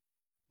 And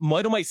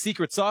one of my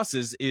secret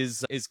sauces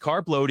is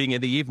carb loading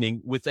in the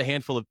evening with a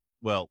handful of,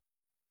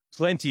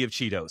 plenty of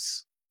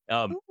Cheetos.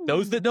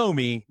 Those that know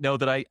me know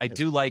that I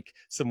do like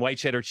some white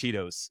cheddar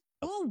Cheetos.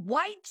 Oh,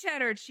 white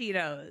cheddar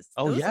Cheetos.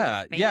 Oh, those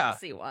yeah. are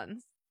fancy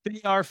ones.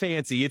 They are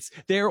fancy.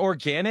 They're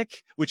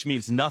organic, which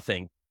means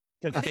nothing.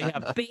 They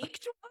have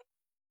baked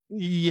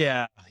ones?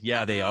 Yeah,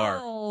 they are.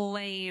 Oh,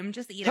 lame.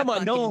 Just eat Come a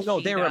on, no,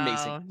 Cheeto. they're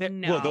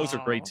amazing. Well, those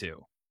are great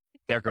too.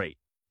 They're great.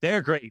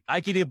 They're great.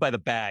 I can eat them by the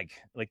bag.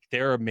 Like,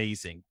 they're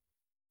amazing.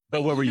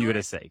 But what were you going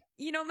to say?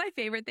 You know, my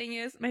favorite thing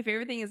is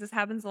this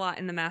happens a lot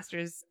in the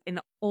Masters in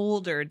the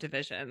older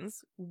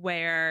divisions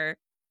where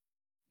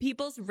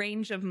people's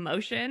range of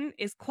motion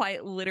is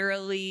quite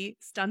literally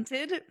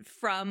stunted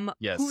from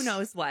who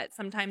knows what,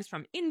 sometimes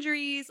from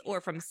injuries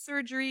or from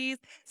surgeries,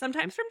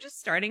 sometimes from just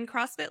starting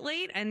CrossFit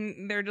late.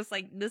 And they're just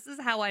like, this is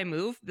how I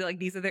move. They're like,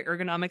 these are the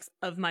ergonomics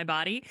of my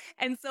body.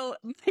 And so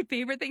my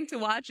favorite thing to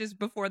watch is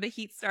before the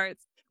heat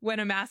starts, when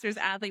a Masters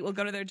athlete will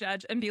go to their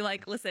judge and be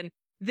like, listen,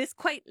 this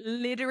quite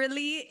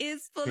literally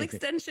is full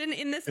extension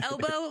in this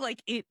elbow.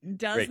 Like it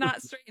does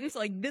not straighten. So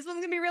like this one's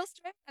gonna be real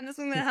straight and this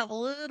one's gonna have a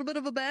little bit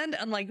of a bend.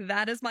 And like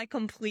that is my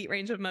complete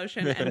range of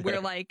motion. And we're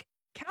like,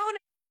 count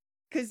it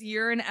because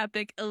you're an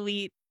epic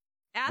elite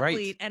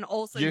athlete and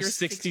also you're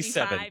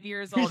 65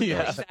 years old.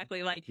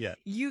 Exactly. Like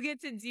you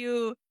get to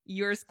do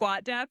your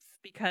squat depth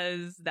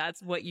because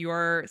that's what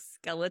your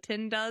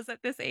skeleton does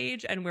at this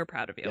age. And we're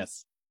proud of you.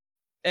 Yes.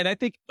 And I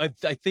think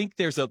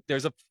there's a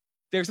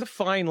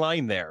fine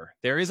line there.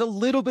 There is a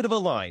little bit of a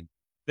line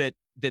that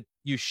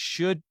you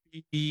should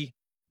be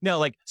now,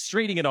 like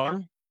straightening an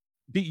arm.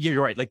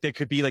 You're right. Like there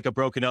could be like a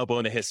broken elbow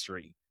in a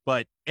history,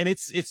 and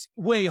it's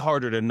way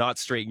harder to not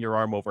straighten your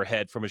arm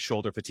overhead from a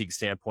shoulder fatigue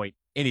standpoint,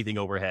 anything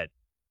overhead.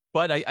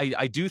 But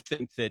I do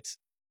think that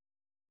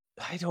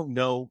I don't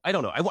know.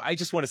 I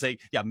just want to say,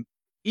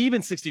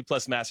 even 60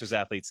 plus Masters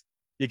athletes,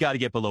 you got to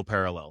get below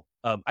parallel.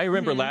 I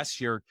remember last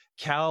year,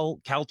 Cal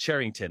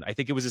Charrington, I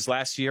think it was his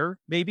last year,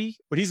 maybe,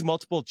 but he's a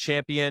multiple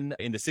champion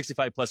in the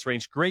 65 plus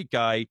range. Great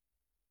guy.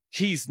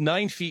 He's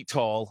 9 feet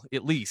tall,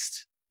 at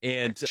least.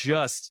 And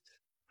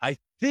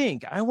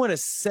I want to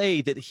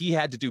say that he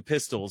had to do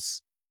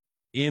pistols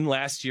in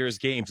last year's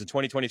games in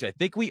 2022. I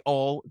think we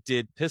all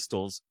did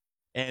pistols.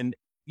 And,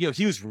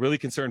 he was really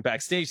concerned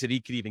backstage that he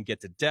could even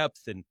get to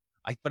depth.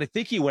 But I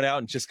think he went out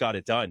and just got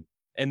it done.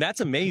 And that's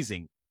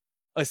amazing.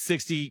 A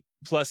 60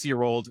 plus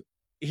year old,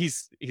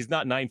 he's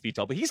not 9 feet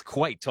tall, but he's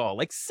quite tall,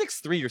 like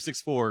 6'3" or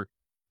 6'4".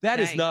 That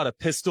is not a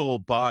pistol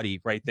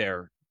body right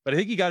there. But I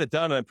think he got it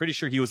done. And I'm pretty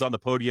sure he was on the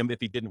podium if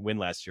he didn't win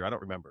last year. I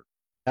don't remember.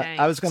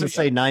 I was going to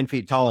say 9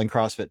 feet tall in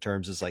CrossFit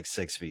terms is like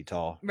 6 feet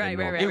tall. Right.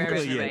 I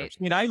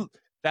mean,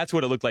 that's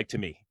what it looked like to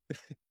me.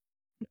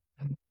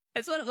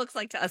 It's what it looks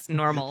like to us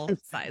normal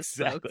size.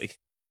 Exactly. Folks.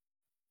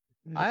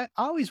 I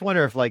always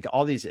wonder if like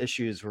all these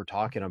issues we're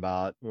talking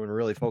about when we're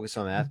really focused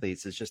on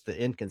athletes, it's just the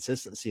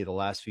inconsistency of the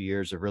last few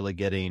years of really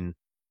getting,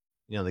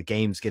 the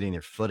games getting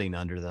their footing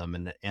under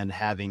them and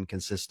having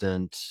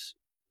consistent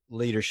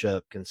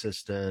leadership,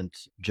 consistent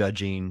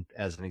judging.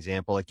 As an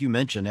example, like you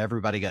mentioned,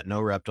 everybody got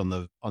no rep on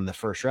the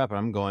first rep. And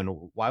I'm going,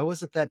 why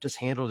wasn't that just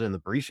handled in the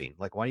briefing?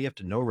 Like, why do you have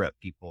to no rep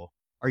people?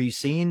 Are you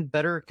seeing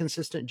better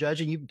consistent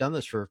judging? You've done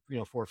this for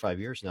 4 or 5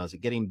 years now. Is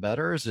it getting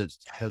better or is it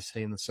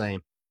staying the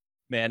same?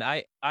 Man,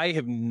 I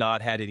have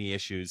not had any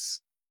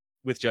issues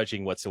with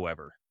judging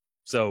whatsoever.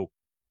 So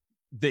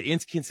the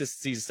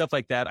inconsistencies, stuff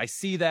like that, I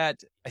see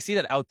that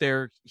out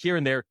there here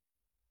and there.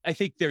 I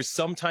think there's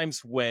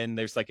sometimes when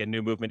there's like a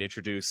new movement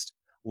introduced,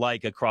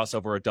 like a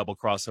crossover or a double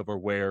crossover,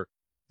 where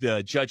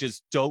the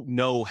judges don't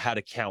know how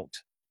to count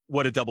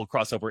what a double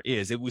crossover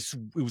is. It was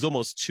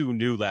almost too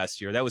new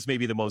last year. That was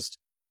maybe the most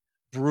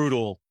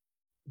brutal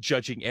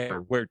judging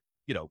error where,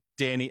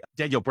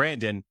 Danielle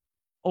Brandon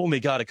only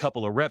got a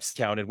couple of reps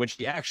counted when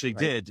she actually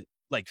did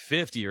like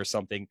 50 or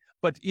something.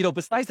 But,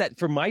 besides that,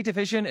 from my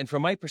division and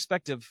from my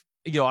perspective,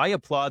 I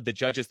applaud the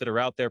judges that are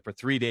out there for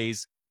 3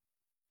 days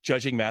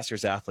judging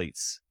Masters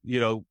athletes.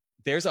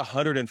 There's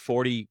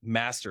 140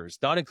 Masters,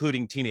 not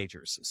including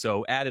teenagers.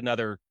 So add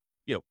another,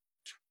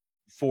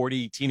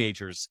 40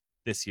 teenagers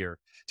this year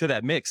to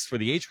that mix for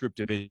the age group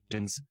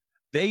divisions.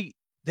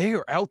 They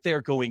are out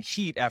there going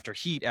heat after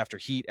heat after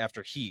heat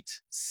after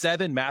heat.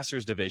 7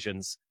 Masters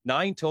divisions,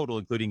 9 total,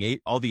 including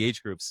all the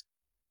age groups.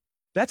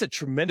 That's a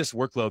tremendous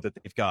workload that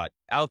they've got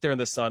out there in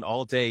the sun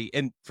all day.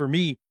 And for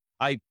me,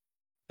 I've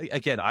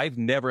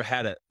never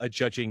had a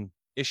judging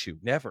issue.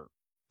 Never.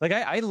 Like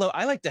I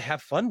like to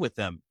have fun with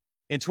them.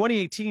 In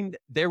 2018,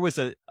 there was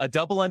a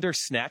double under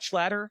snatch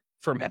ladder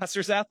for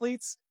Masters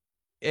athletes.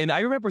 And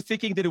I remember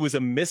thinking that it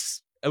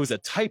was a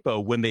typo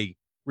when they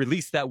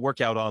released that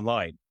workout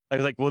online. I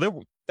was like,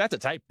 well, that's a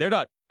type. They're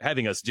not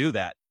having us do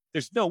that.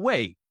 There's no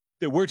way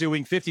that we're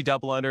doing 50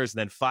 double unders and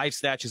then 5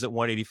 snatches at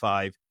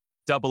 185,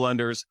 double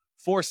unders,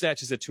 4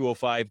 snatches at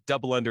 205,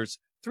 double unders,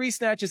 3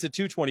 snatches at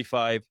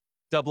 225,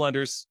 double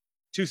unders,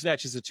 2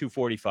 snatches at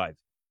 245.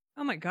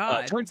 Oh my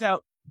God. Turns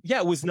out,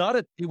 it was not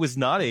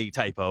a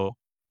typo.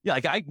 Yeah.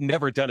 Like I'd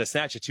never done a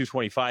snatch at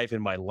 225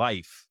 in my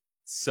life.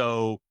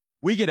 So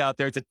we get out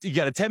there. You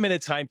got a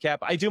 10-minute time cap.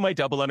 I do my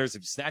double unders,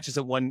 snatches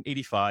at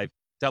 185,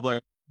 double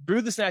under.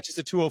 Through the snatches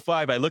at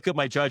 205, I look at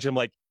my judge. I'm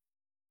like,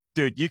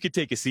 dude, you could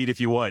take a seat if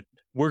you want.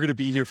 We're going to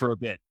be here for a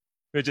bit.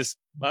 I'm just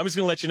going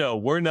to let you know,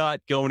 we're not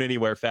going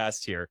anywhere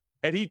fast here.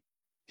 And he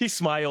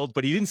smiled,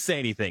 but he didn't say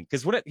anything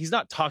because he's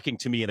not talking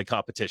to me in a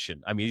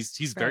competition. I mean,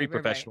 he's very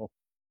professional.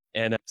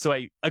 Right. And so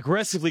I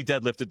aggressively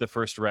deadlifted the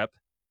first rep.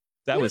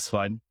 That was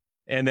fun.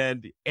 And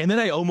then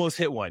I almost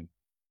hit one.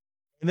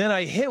 And then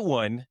I hit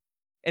one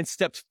and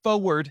stepped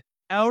forward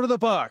out of the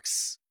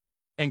box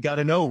and got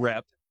a no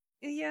rep.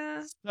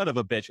 Yeah. Son of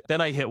a bitch.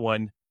 Then I hit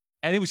one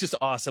and it was just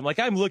awesome. Like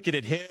I'm looking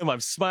at him, I'm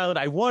smiling.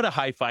 I want to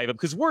high five him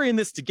because we're in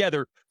this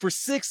together for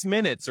 6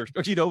 minutes or,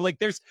 like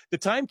there's the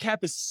time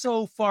cap is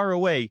so far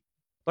away,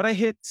 but I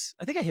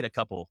think I hit a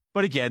couple,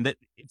 but again,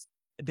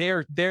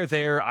 they're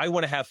there. I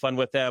want to have fun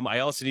with them. I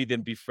also need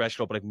them to be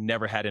professional, but I've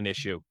never had an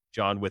issue,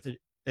 John, with it.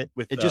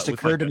 It just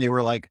occurred to me,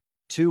 we're like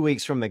 2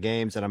 weeks from the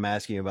games and I'm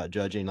asking you about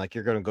judging. Like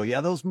you're going to go,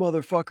 yeah, those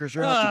motherfuckers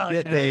are out to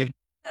get Dave.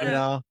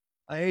 I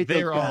hate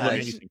they're all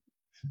amazing.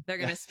 They're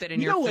going to spit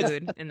in your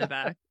food in the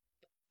back.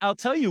 I'll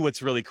tell you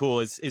what's really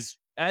cool is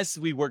as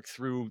we work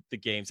through the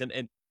games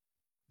and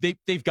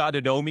they've got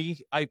to know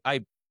me.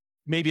 I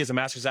maybe as a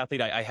masters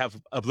athlete, I have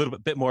a little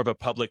bit more of a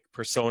public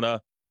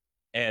persona.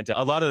 And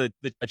a lot of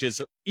the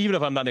judges, even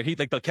if I'm not there,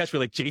 they'll catch me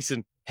like,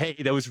 Jason, hey,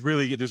 that was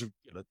really,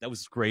 that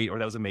was great, or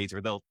that was amazing.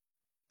 Or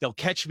they'll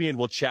catch me and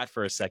we'll chat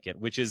for a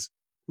second, which is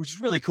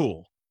really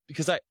cool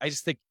because I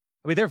just think,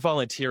 they're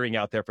volunteering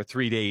out there for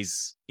 3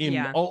 days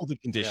in all the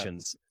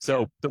conditions.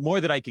 So the more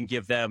that I can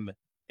give them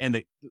and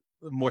the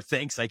more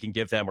thanks I can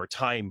give them or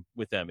time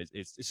with them,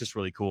 it's just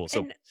really cool.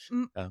 So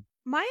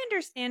my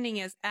understanding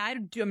is,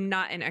 I'm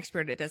not an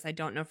expert at this, I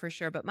don't know for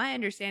sure, but my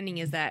understanding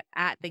is that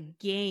at the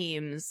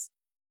games,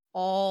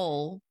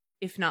 all,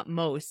 if not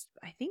most,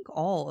 I think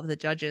all of the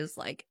judges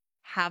like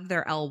have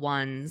their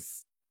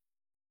L1s.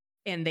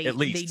 And they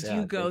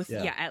do go,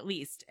 at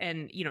least.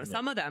 And,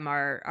 some of them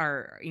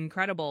are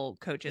incredible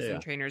coaches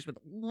and trainers with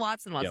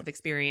lots and lots of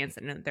experience.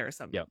 And there are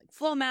some like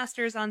flow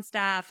masters on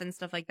staff and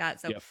stuff like that.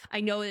 So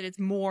I know that it's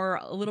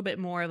a little bit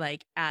more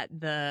like at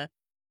the,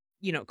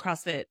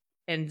 CrossFit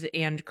and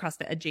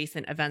CrossFit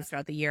adjacent events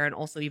throughout the year. And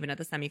also even at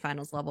the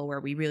semifinals level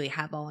where we really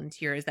have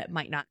volunteers that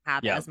might not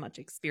have as much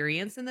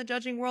experience in the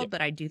judging world.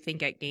 But I do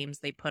think at games,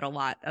 they put a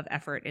lot of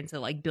effort into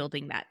like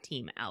building that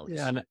team out.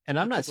 Yeah. And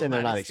I'm not saying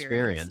they're not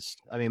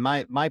experienced. I mean,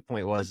 my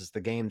point is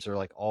the games are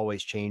like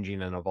always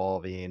changing and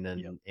evolving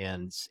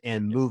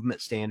and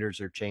movement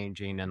standards are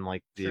changing and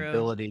like the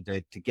ability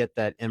to get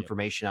that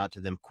information out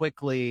to them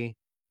quickly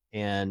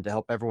and to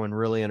help everyone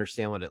really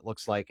understand what it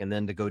looks like. And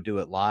then to go do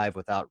it live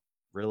without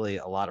really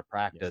a lot of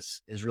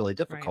practice is really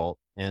difficult.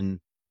 Right. And,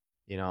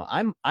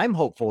 I'm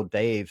hopeful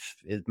Dave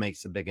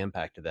makes a big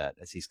impact to that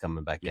as he's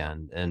coming back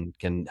in and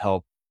can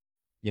help,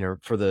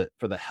 for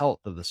the health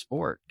of the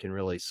sport can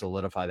really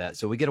solidify that.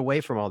 So we get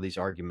away from all these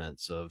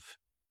arguments of,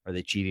 are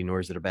they cheating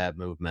or is it a bad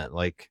movement?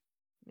 Like,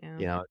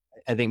 I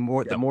think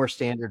the more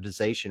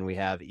standardization we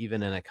have,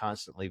 even in a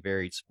constantly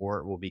varied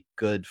sport, will be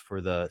good for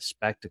the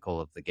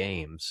spectacle of the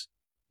games.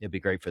 It'd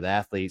be great for the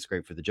athletes,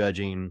 great for the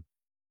judging,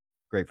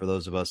 great for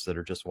those of us that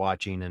are just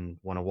watching and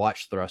want to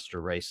watch thruster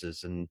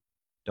races and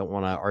don't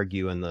want to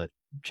argue in the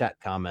chat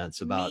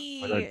comments about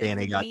whether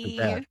Danny got to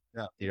bed.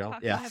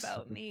 Talking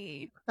about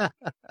me.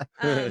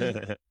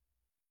 Can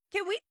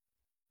we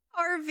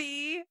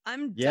RV?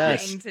 I'm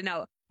dying to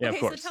know. Yeah,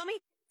 okay, so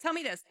tell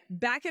me this.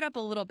 Back it up a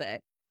little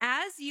bit.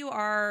 As you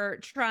are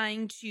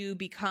trying to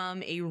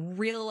become a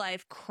real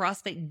life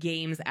CrossFit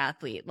Games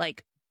athlete,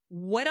 like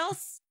what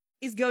else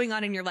is going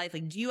on in your life?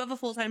 Like, do you have a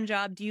full-time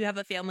job? Do you have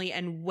a family?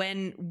 And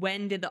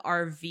when did the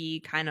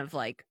RV kind of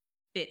like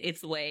fit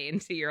its way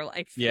into your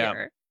life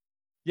here?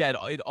 Yeah,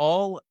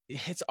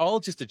 it's all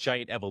just a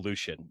giant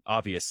evolution.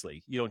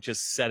 Obviously, you don't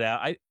just set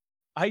out.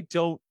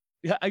 You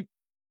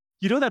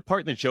know that part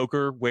in the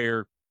Joker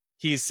where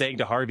he's saying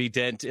to Harvey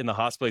Dent in the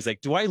hospital, he's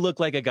like, "Do I look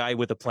like a guy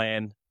with a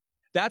plan?"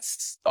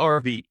 That's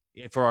RV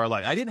for our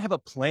life. I didn't have a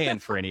plan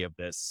for any of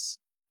this.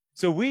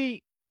 So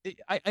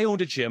I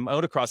owned a gym. I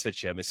owned a CrossFit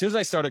gym. As soon as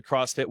I started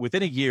CrossFit,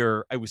 within a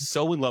year, I was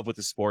so in love with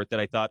the sport that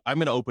I thought, I'm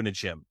going to open a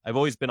gym. I've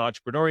always been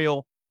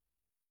entrepreneurial.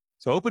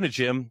 So I opened a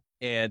gym,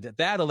 and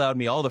that allowed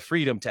me all the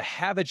freedom to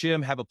have a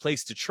gym, have a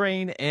place to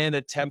train, and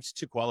attempt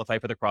to qualify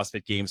for the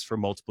CrossFit Games for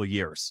multiple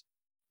years.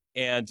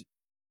 And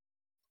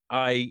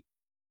I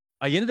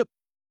ended up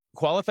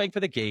qualifying for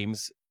the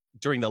games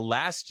during the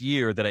last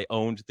year that I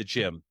owned the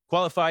gym.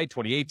 Qualified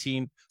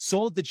 2018,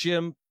 sold the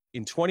gym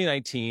in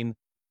 2019,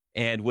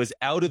 and was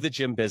out of the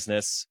gym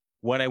business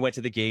when I went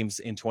to the games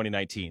in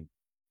 2019.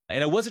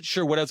 And I wasn't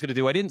sure what I was going to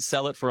do. I didn't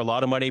sell it for a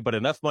lot of money, but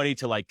enough money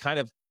to like kind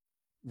of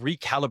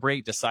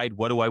recalibrate, decide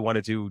what do I want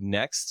to do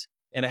next.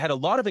 And I had a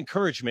lot of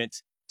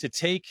encouragement to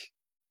take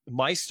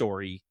my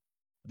story,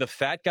 the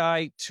fat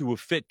guy to a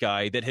fit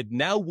guy that had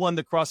now won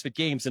the CrossFit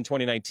Games in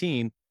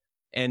 2019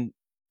 and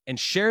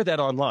share that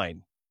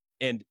online.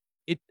 And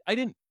I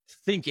didn't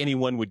think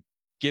anyone would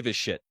give a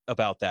shit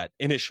about that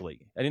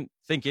initially. I didn't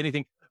think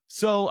anything.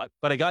 But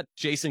I got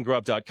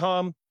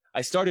jasongrubb.com.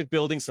 I started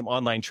building some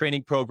online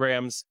training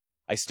programs.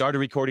 I started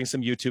recording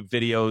some YouTube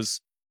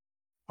videos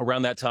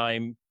around that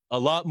time, a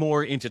lot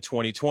more into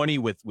 2020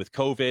 with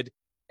COVID.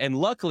 And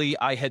luckily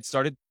I had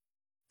started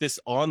this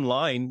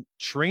online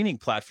training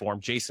platform,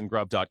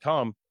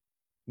 jasongrubb.com.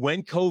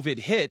 When COVID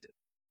hit,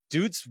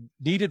 dudes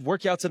needed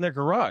workouts in their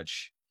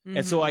garage. Mm-hmm.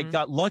 And so I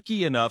got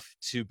lucky enough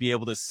to be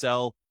able to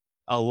sell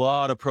a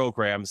lot of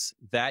programs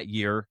that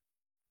year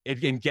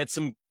and get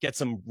some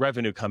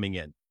revenue coming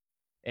in.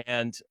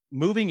 And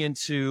moving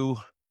into,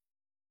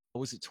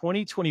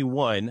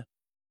 2021,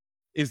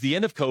 is the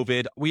end of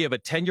COVID. We have a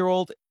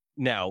 10-year-old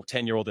now,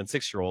 10-year-old and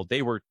 6-year-old.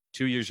 They were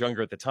 2 years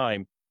younger at the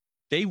time.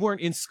 They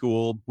weren't in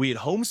school. We had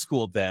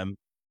homeschooled them.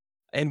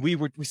 And we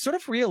sort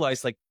of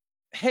realized like,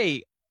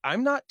 hey,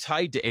 I'm not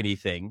tied to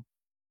anything.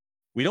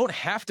 We don't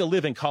have to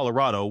live in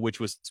Colorado, which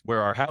was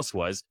where our house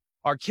was.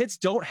 Our kids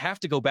don't have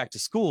to go back to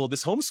school.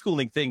 This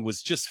homeschooling thing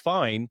was just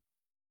fine.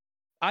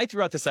 I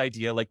threw out this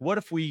idea, like, what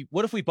if we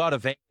bought a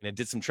van and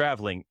did some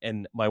traveling?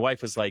 And my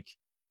wife was like,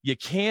 you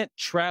can't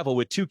travel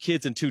with 2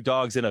 kids and 2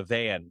 dogs in a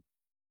van.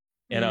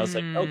 And I was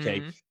like,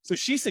 okay. So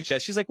she's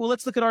like, well,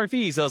 let's look at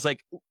RVs. I was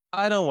like,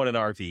 I don't want an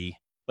RV.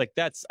 Like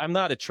I'm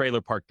not a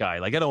trailer park guy.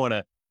 Like I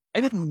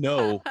didn't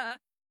know.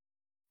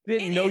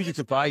 You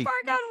could buy park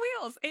on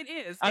wheels. It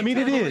is. I mean,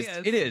 totally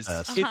it is.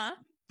 Uh-huh.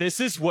 This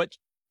is what,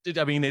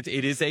 I mean, it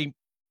is a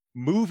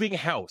moving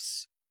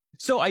house.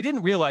 So I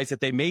didn't realize that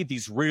they made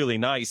these really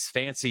nice,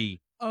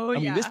 fancy. Oh, I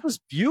mean, this was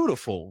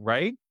beautiful,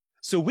 right?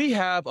 So we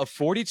have a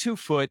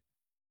 42-foot.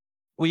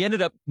 We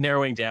ended up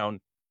narrowing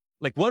down.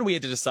 Like we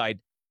had to decide,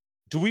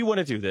 do we want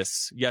to do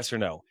this? Yes or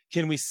no?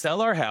 Can we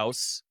sell our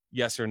house?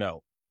 Yes or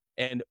no?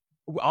 And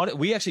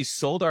we actually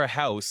sold our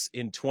house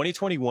in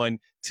 2021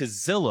 to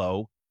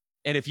Zillow.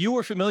 And if you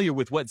were familiar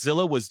with what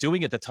Zillow was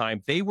doing at the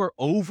time, they were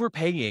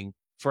overpaying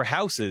for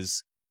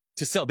houses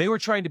to sell. They were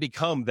trying to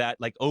become that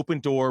like open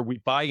door, we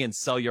buy and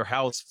sell your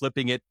house,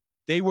 flipping it.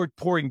 They were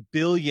pouring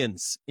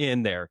billions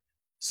in there.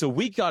 So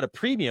we got a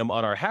premium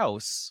on our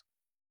house.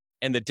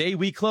 And the day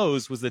we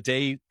closed was the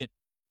day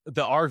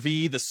the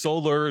RV, the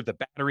solar, the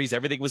batteries,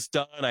 everything was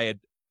done. I'd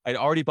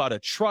already bought a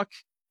truck.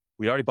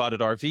 We already bought an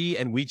RV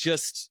and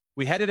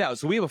we had it out.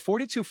 So we have a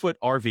 42-foot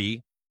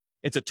RV.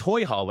 It's a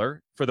toy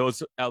hauler for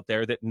those out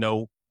there that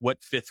know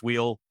what fifth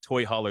wheel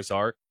toy haulers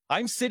are.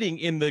 I'm sitting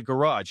in the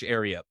garage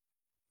area.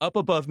 Up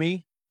above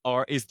me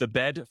is the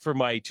bed for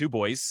my 2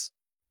 boys.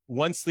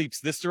 One sleeps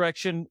this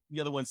direction.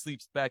 The other one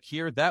sleeps back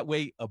here, that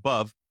way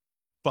above.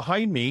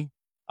 Behind me,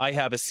 I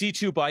have a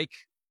C2 bike.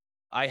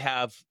 I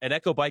have an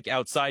Echo bike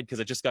outside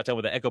because I just got done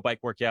with the Echo bike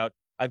workout.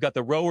 I've got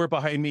the rower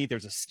behind me.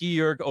 There's a ski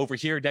erg over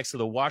here next to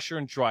the washer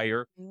and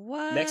dryer.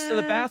 What? Next to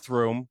the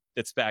bathroom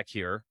that's back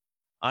here.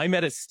 I'm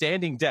at a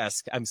standing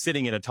desk. I'm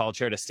sitting in a tall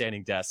chair at a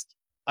standing desk.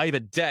 I have a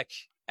deck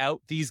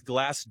out these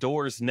glass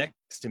doors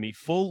next to me,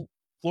 full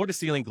floor to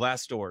ceiling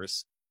glass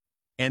doors.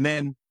 And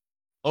then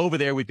over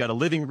there, we've got a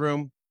living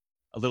room,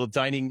 a little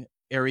dining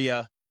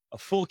area, a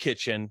full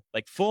kitchen,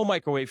 like full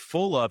microwave,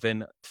 full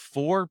oven,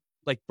 4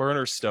 like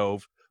burner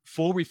stove,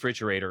 full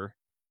refrigerator,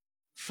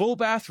 full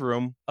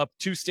bathroom, up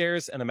 2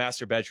 stairs and a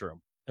master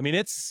bedroom. I mean,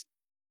 it's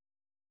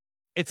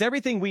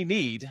everything we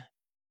need,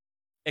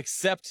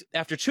 except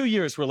after 2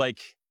 years, we're like,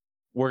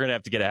 we're going to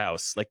have to get a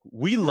house. Like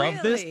we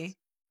love this,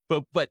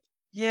 but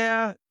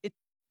yeah, it'd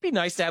be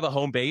nice to have a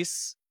home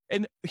base.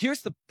 And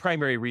here's the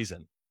primary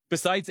reason.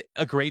 Besides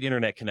a great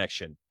internet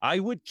connection, I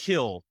would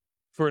kill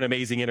for an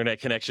amazing internet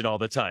connection all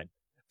the time.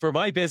 For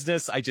my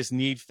business, I just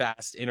need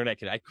fast internet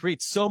connection. I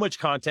create so much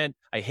content.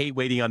 I hate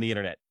waiting on the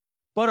internet.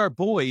 But our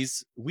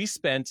boys, we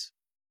spent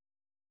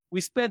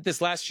this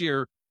last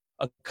year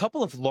a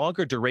couple of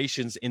longer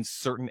durations in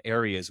certain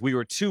areas. We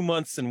were 2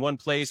 months in one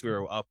place. We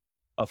were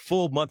a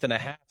full month and a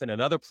half in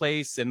another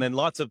place, and then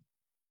lots of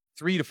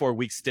 3 to 4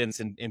 week stints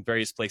in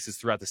various places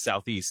throughout the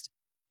Southeast.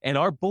 And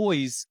our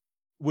boys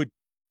would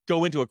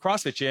go into a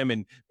CrossFit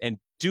gym and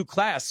do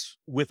class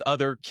with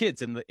other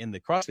kids in the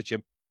CrossFit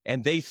gym,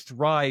 and they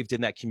thrived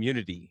in that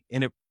community.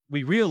 And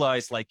we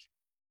realized like,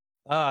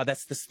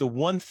 that's the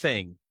one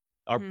thing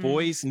our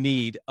boys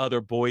need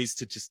other boys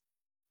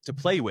to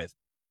play with.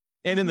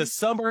 And in the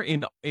summer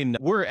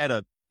we're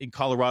in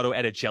Colorado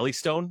at a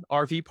Jellystone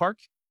RV park.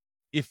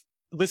 If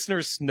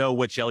listeners know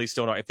what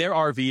Jellystone are, if they're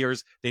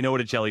RVers, they know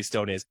what a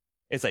Jellystone is.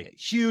 It's like a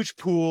huge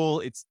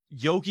pool. It's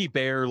Yogi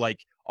Bear,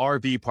 like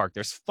RV park.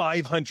 There's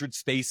 500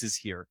 spaces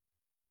here.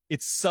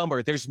 It's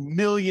summer. There's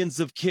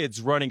millions of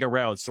kids running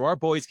around. So our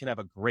boys can have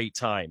a great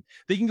time.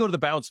 They can go to the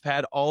bounce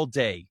pad all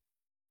day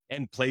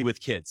and play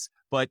with kids.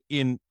 But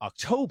in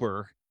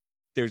October,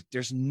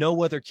 there's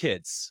no other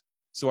kids.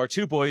 So our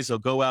 2 boys will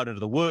go out into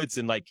the woods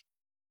and it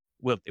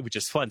was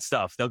just fun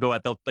stuff. They'll go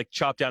out, they'll like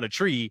chop down a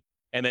tree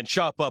and then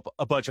chop up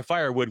a bunch of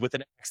firewood with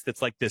an axe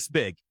that's like this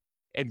big.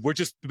 And we're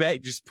just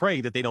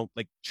praying that they don't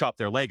like chop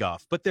their leg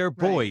off, but they're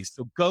boys.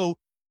 So go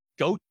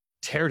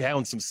tear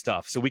down some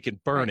stuff so we can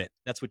burn it.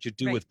 That's what you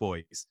do with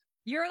boys.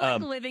 You're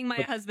like living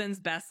my husband's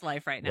best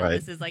life right now.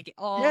 This is like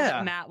all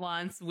that Matt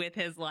wants with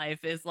his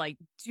life is like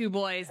 2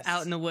 boys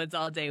out in the woods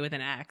all day with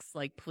an axe.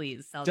 Like,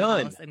 please sell the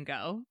house and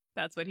go.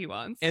 That's what he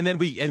wants. And then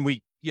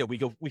we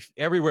go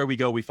everywhere we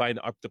go, we find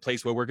the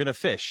place where we're going to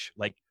fish.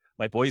 Like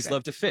my boys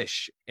love to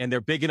fish, and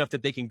they're big enough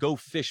that they can go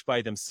fish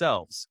by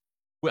themselves.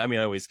 I mean,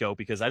 I always go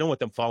because I don't want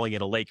them falling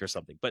in a lake or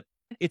something, but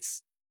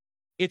it's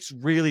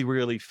really,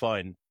 really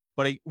fun.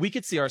 But we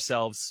could see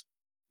ourselves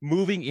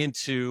moving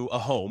into a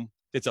home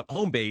that's a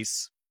home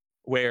base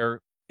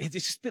where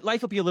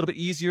life will be a little bit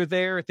easier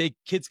there.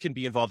 Kids can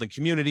be involved in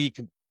community,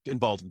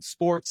 involved in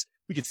sports.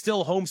 We can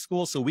still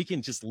homeschool, so we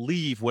can just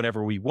leave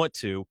whenever we want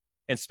to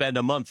and spend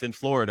a month in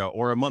Florida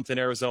or a month in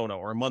Arizona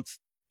or a month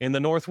in the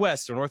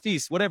Northwest or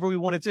Northeast, whatever we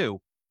want to do.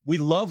 We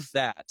love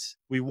that.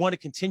 We want to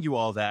continue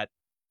all that.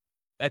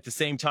 At the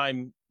same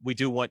time, we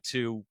want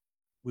to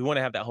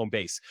have that home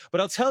base.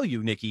 But I'll tell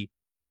you, Nikki,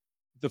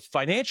 the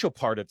financial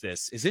part of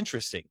this is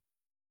interesting.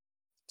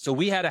 So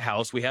we had a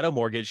house, we had a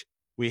mortgage,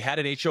 we had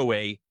an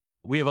HOA,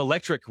 we have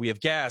electric, we have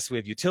gas, we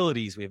have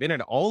utilities, we have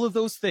internet, all of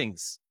those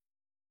things.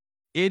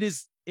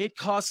 It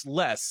costs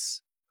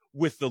less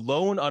with the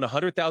loan on a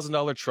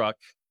 $100,000 truck,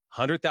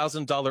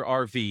 $100,000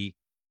 RV,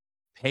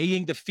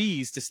 paying the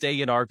fees to stay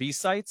in RV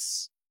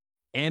sites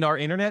and our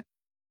internet.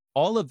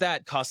 All of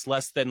that costs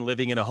less than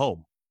living in a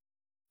home.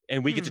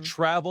 And we get to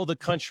travel the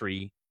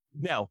country.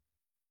 Now,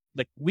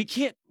 like, we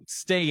can't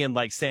stay in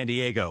like San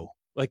Diego,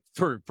 like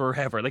for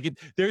forever. Like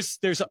there's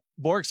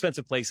more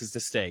expensive places to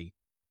stay,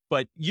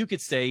 but you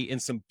could stay in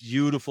some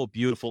beautiful,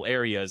 beautiful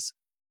areas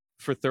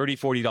for $30,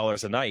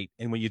 $40 a night.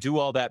 And when you do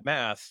all that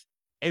math,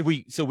 and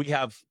we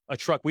have a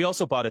truck. We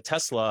also bought a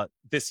Tesla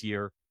this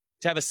year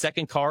to have a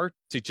second car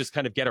to just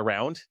kind of get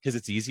around because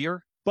it's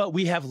easier, but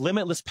we have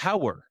limitless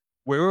power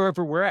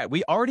wherever we're at.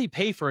 We already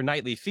pay for a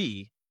nightly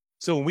fee.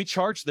 So when we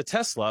charge the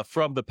Tesla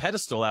from the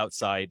pedestal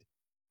outside,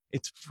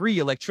 it's free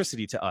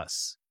electricity to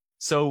us.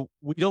 So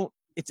we don't,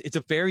 it's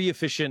a very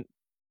efficient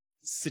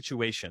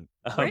situation.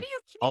 Where do you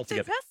keep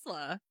altogether. The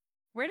Tesla?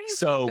 Where do you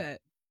keep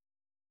it?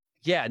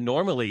 Yeah,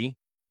 normally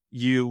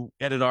you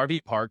at an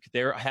RV park,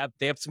 they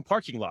have some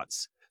parking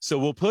lots. So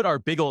we'll put our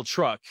big old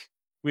truck,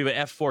 we have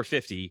an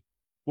F450,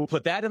 we'll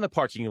put that in the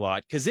parking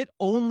lot because it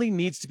only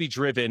needs to be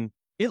driven.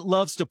 It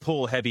loves to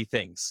pull heavy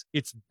things.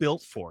 It's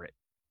built for it.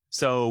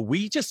 So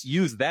we just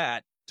use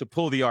that to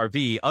pull the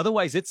RV.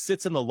 Otherwise, it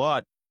sits in the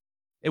lot.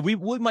 And we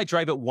might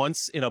drive it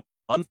once in a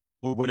month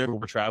or whenever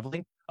we're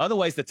traveling.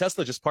 Otherwise, the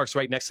Tesla just parks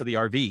right next to the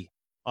RV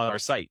on our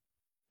site.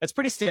 That's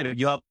pretty standard.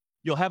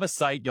 You'll have a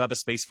site, you'll have a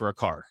space for a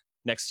car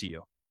next to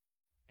you.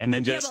 And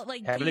then just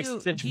have an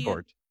extension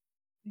cord.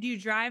 Do you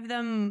drive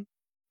them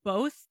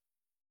both?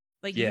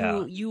 Like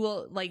you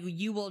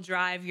will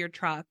drive your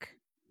truck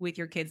with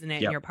your kids in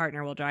it, and your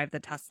partner will drive the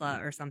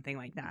Tesla or something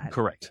like that.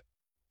 Correct.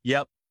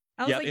 Yep.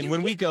 Like, and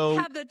when we go,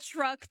 have the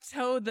truck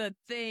tow the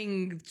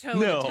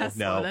Tesla.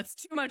 No, that's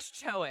too much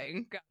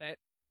towing. Got it.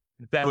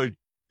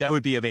 That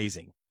would be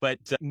amazing. But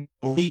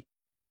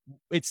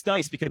it's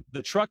nice because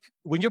the truck,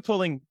 when you're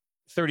pulling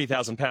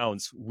 30,000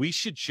 pounds, we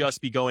should just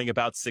be going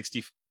about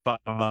 65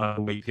 mile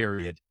weight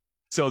period.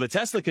 So the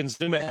Tesla can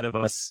zoom ahead of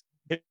us.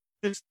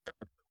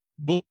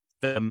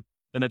 Then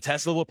the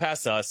Tesla will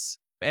pass us,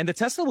 and the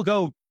Tesla will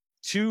go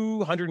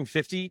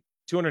 250,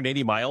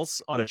 280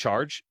 miles on a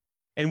charge.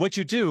 And what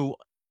you do,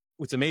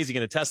 what's amazing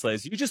in a Tesla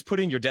is you just put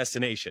in your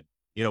destination.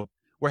 You know,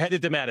 we're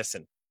headed to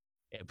Madison.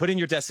 And put in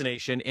your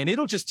destination, and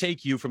it'll just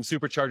take you from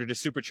supercharger to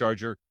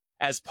supercharger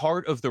as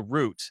part of the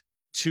route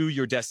to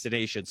your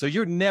destination. So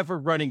you're never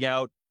running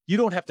out. You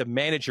don't have to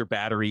manage your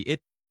battery.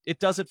 It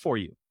does it for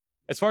you.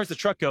 As far as the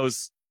truck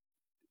goes,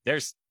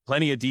 there's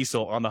plenty of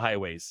diesel on the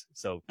highways.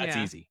 So that's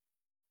easy.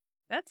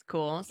 That's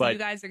cool. So you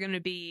guys are going to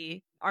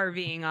be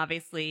RVing,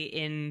 obviously,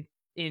 in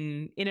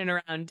and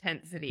around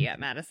Tent City at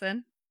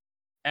Madison.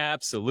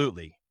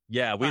 Absolutely.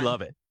 Yeah, we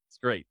love it. It's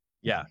great.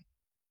 Yeah.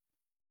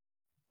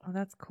 Oh,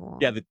 that's cool.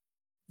 Yeah.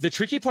 The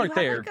tricky part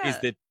there is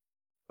that.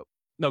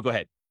 No, go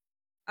ahead.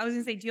 I was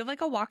going to say, do you have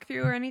like a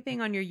walkthrough or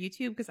anything on your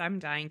YouTube? Because I'm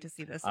dying to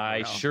see this.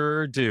 I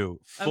sure do.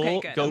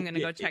 Okay, good. I'm going to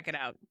go check it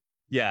out.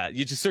 Yeah,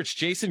 you just search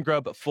Jason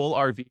Grubb full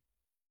RV.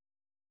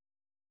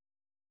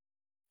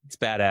 It's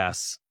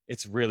badass.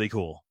 It's really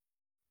cool.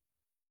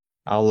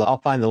 I'll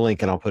find the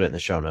link and I'll put it in the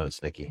show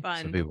notes, Nikki,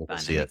 so people can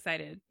see I'm it.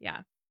 Excited.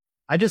 Yeah.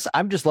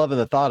 I'm just loving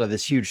the thought of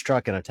this huge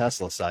truck and a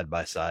Tesla side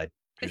by side.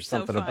 There's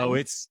something about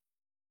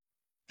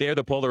they're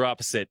the polar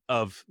opposite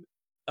of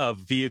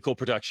vehicle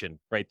production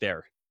right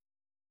there.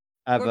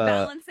 We're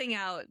balancing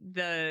out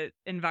the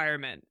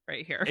environment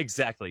right here.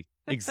 Exactly.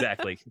 I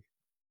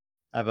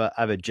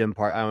have a gym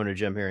I own a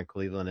gym here in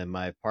Cleveland, and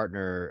my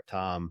partner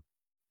Tom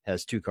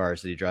has two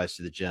cars that he drives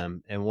to the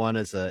gym, and one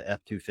is a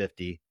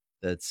F-250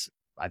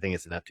 I think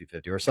it's an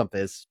F-250 or something.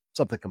 It's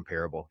something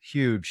comparable,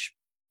 huge,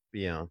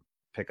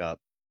 pickup.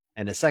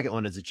 And the second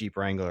one is a Jeep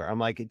Wrangler. I'm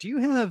like, do you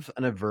have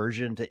an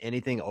aversion to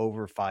anything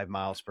over 5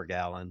 miles per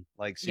gallon?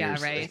 Like,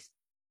 seriously. Yeah, right.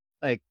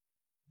 Like,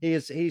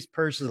 he's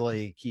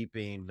personally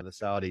keeping the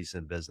Saudis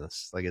in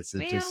business. Like, it's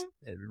just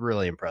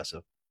really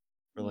impressive.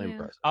 Really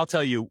impressive. I'll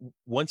tell you,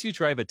 once you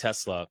drive a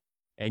Tesla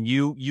and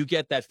you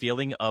get that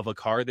feeling of a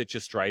car that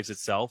just drives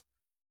itself,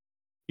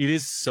 it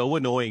is so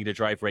annoying to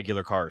drive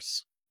regular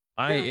cars.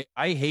 I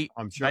hate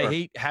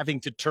having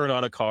to turn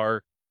on a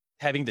car,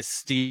 having to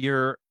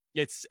steer.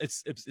 It's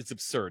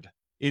absurd.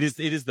 It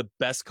is the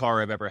best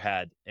car I've ever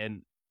had.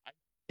 And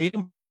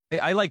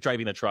I like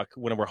driving the truck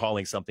when we're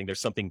hauling something. There's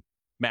something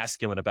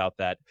masculine about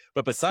that.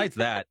 But besides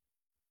that,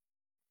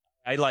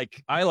 I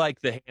like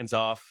the hands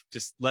off,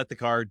 just let the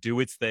car do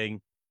its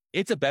thing.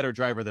 It's a better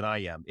driver than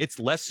I am. It's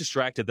less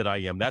distracted than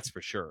I am. That's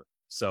for sure.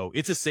 So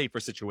it's a safer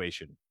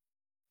situation.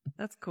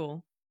 That's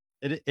cool.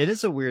 It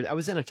is a weird. I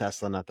was in a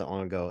Tesla not that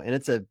long ago, and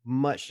it's a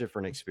much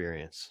different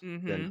experience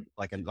than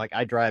like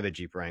I drive a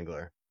Jeep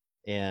Wrangler,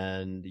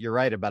 And you're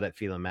right about it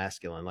feeling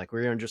masculine. Like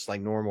we're on just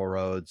like normal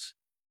roads,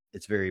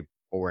 it's very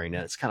boring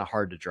and it's kind of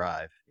hard to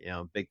drive,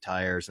 big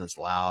tires and it's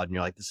loud and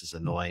you're like, this is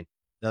annoying.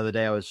 The other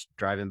day I was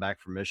driving back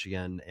from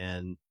Michigan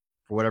and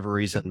for whatever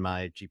reason,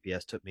 my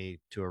GPS took me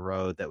to a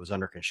road that was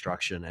under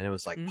construction and it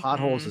was like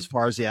potholes as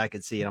far as the eye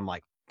could see. And I'm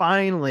like,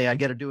 finally, I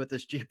get to do what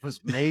this Jeep was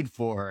made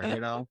for,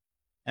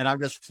 And I'm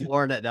just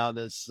flooring it down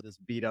this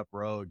beat up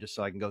road just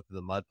so I can go through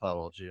the mud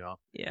puddles,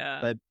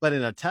 Yeah. But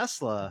in a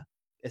Tesla,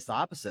 it's the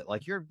opposite.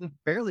 Like you're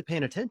barely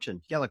paying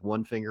attention. You got like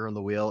one finger on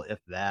the wheel, if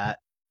that.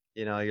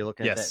 You're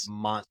looking at that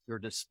monster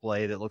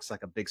display that looks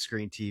like a big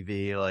screen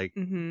TV. Like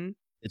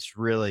it's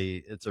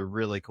a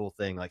really cool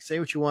thing. Like say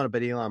what you want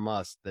about Elon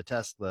Musk, the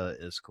Tesla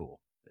is cool.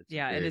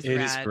 It is It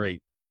rad. is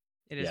great.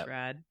 It is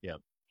rad. Yeah.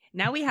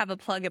 Now we have a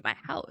plug at my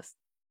house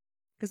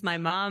because my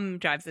mom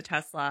drives a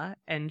Tesla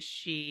and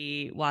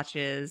she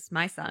watches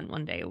my son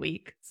one day a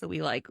week. So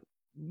we like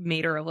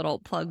made her a little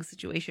plug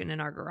situation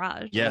in our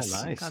garage. Yes.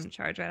 Nice. Come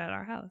charge right at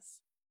our house.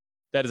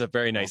 That is a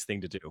very nice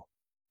thing to do.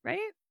 Right?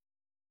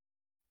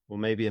 Well,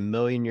 maybe a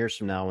million years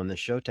from now when the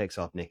show takes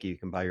off, Nikki, you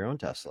can buy your own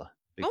Tesla.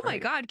 My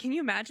God. Can you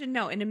imagine?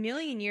 No, in a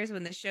million years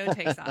when the show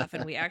takes off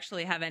and we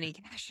actually have any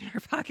cash in our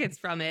pockets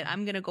from it,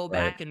 I'm going to go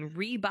back and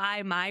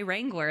rebuy my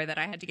Wrangler that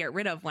I had to get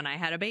rid of when I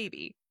had a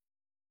baby.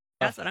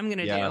 That's what I'm going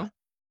to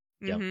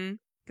do. Mm-hmm.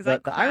 Because I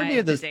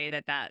cried the day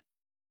that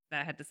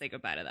I had to say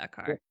goodbye to that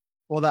car.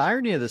 Well, the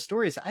irony of the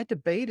story is I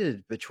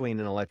debated between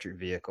an electric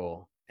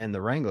vehicle and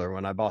the Wrangler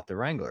when I bought the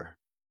Wrangler.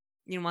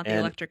 You don't want the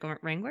electric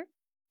Wrangler?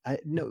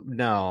 No.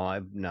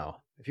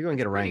 If you're going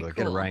to get a Wrangler,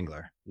 get a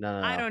Wrangler.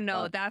 No. I don't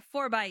know. That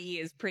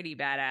 4xe is pretty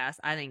badass.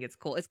 I think it's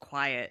cool. It's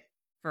quiet.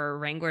 For a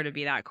Wrangler to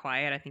be that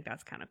quiet, I think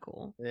that's kind of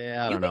cool.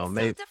 Yeah, I don't know.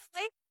 Maybe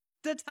deflate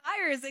the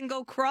tires and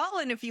go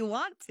crawling if you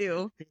want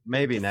to.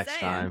 Maybe next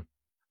time.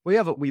 We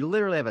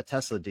literally have a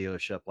Tesla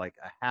dealership like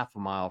a half a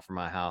mile from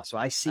my house. So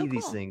I see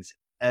these things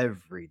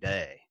every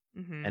day.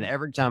 And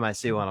every time I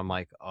see one, I'm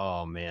like,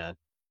 oh man,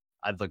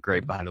 I'd look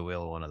great behind the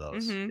wheel of one of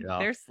those.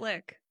 They're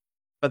slick.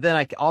 But then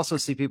I also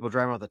see people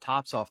driving with the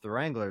tops off the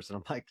Wranglers, and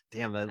I'm like,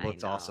 damn, that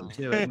looks awesome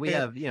too. And we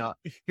have,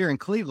 here in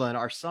Cleveland,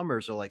 our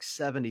summers are like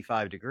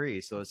 75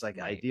 degrees. So it's like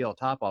ideal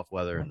top off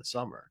weather in the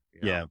summer.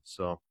 Yeah.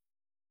 So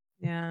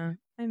yeah,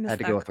 I miss had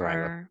to that go with car.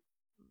 Wrangler.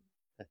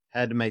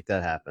 Had to make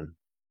that happen.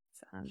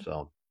 Sad.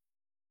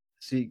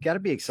 So you got to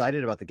be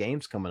excited about the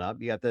games coming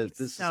up. You got this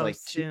is like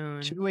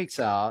two weeks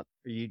out.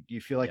 You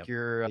feel like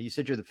you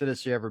said you're the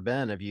fittest you've ever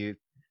been. Have you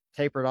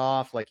tapered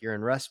off? Like you're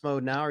in rest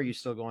mode now? Or are you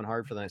still going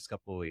hard for the next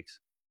couple of weeks?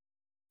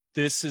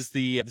 This is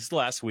the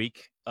last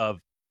week of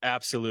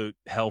absolute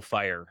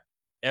hellfire.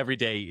 Every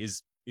day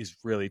is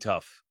really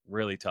tough,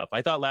 really tough.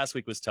 I thought last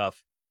week was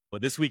tough,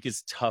 but this week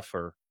is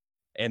tougher.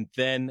 And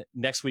then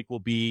next week will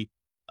be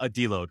a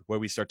deload where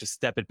we start to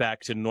step it back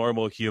to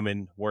normal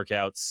human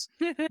workouts,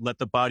 let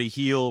the body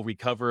heal,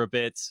 recover a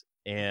bit.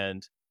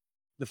 And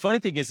the funny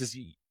thing is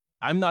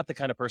I'm not the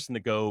kind of person to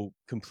go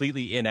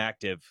completely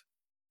inactive,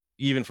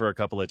 even for a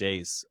couple of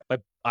days.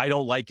 But I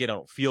don't like it. I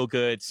don't feel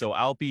good. So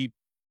I'll be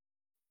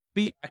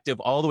active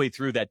all the way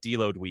through that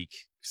deload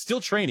week. Still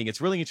training.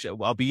 It's really interesting.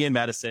 I'll be in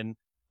Madison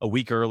a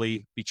week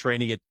early, be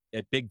training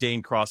at Big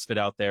Dane CrossFit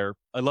out there.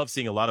 I love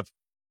seeing a lot of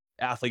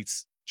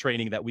athletes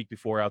training that week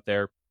before out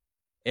there.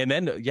 And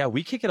then,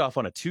 we kick it off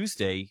on a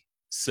Tuesday.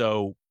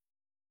 So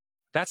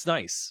that's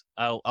nice.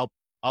 I'll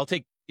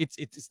take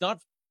it's not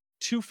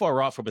too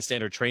far off from a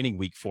standard training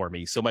week for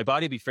me. So my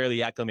body will be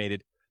fairly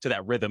acclimated to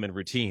that rhythm and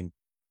routine.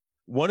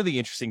 One of the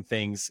interesting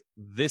things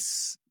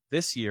this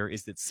year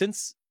is that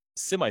since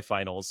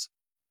semifinals,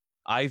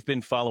 I've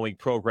been following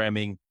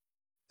programming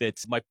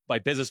that my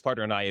business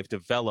partner and I have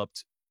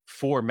developed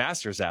for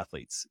masters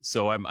athletes.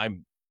 So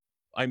I'm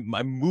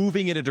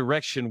moving in a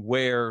direction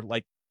where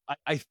like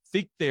I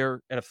think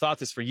and I've thought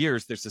this for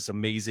years, there's this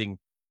amazing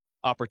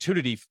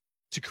opportunity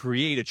to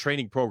create a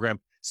training program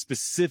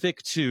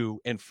specific to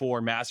and for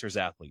masters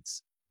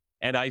athletes.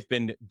 And I've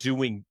been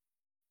doing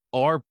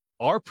our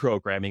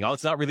programming.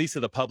 It's not released to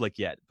the public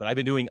yet, but I've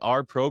been doing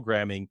our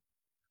programming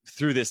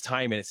through this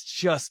time, and it's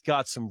just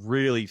got some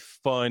really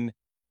fun,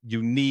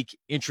 unique,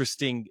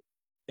 interesting,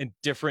 and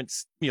different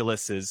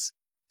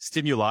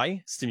stimuli,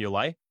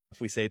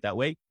 if we say it that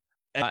way.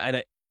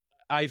 And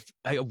I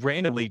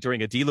randomly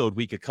during a deload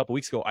week a couple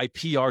weeks ago, I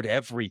PR'd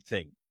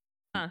everything.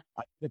 A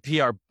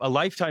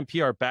lifetime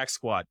PR back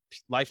squat,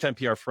 lifetime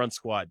PR front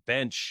squat,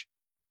 bench,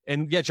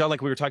 and John,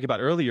 like we were talking about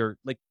earlier,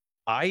 like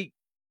I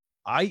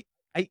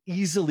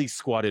easily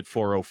squatted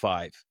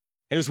 405.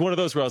 And it was one of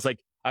those where I was like,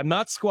 I'm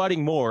not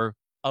squatting more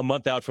a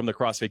month out from the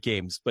CrossFit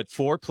Games, but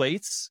 4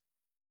 plates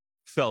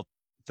felt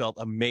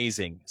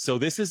amazing. So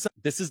this is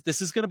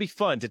going to be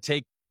fun to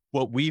take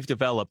what we've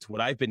developed,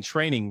 what I've been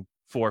training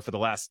for the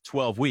last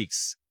 12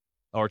 weeks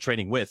or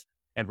training with,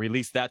 and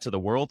release that to the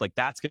world. Like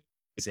that's going to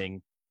be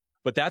amazing.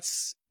 But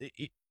that's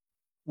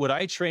what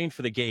I trained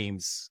for the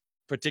games,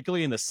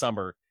 particularly in the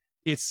summer.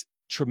 It's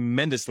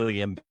tremendously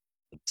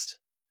imbalanced.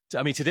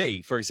 I mean,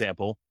 today, for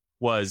example,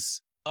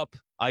 was up,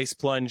 ice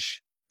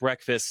plunge,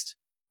 breakfast,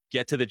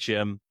 get to the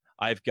gym.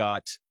 I've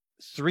got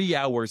 3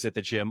 hours at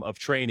the gym of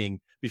training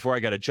before I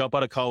got to jump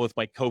on a call with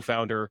my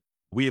co-founder.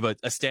 We have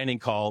a standing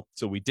call.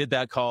 So we did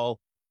that call.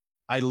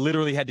 I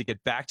literally had to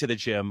get back to the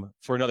gym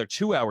for another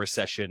 2-hour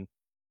session,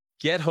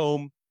 get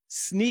home,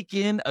 sneak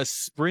in a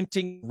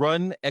sprinting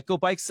run echo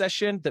bike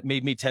session that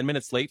made me 10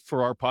 minutes late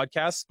for our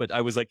podcast. But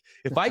I was like,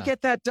 if I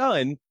get that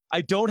done,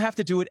 I don't have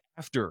to do it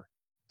after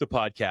the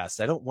podcast.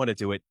 I don't want to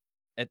do it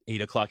at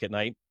 8:00 at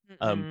night.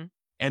 And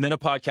then a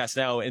podcast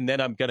now, and then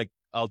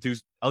I'll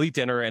eat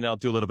dinner and I'll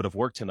do a little bit of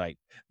work tonight.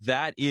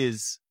 That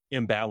is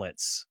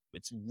imbalance.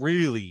 It's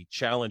really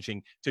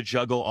challenging to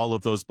juggle all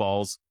of those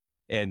balls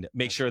and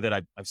make sure that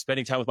I'm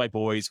spending time with my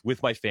boys,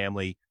 with my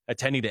family,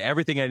 attending to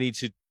everything I need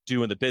to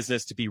do in the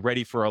business to be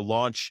ready for a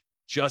launch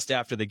just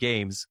after the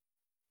games,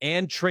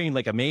 and train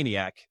like a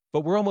maniac.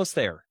 But we're almost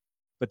there.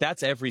 But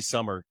that's every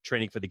summer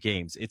training for the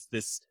games. It's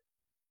it's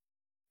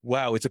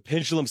a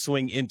pendulum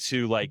swing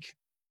into like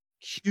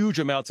huge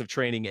amounts of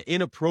training,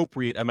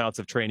 inappropriate amounts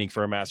of training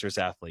for a master's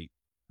athlete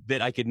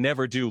that I could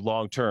never do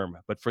long term.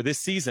 But for this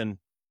season,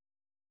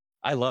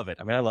 I love it.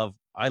 I mean,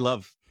 I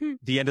love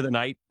the end of the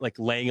night, like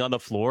laying on the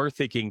floor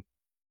thinking,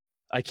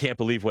 I can't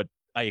believe what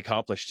I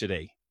accomplished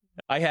today.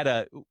 I had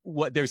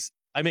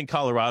I'm in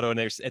Colorado, and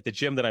there's at the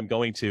gym that I'm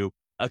going to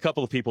a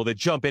couple of people that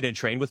jump in and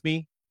train with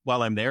me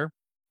while I'm there.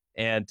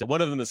 And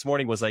one of them this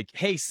morning was like,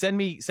 hey, send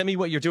me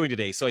what you're doing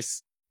today. So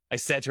I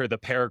sent her the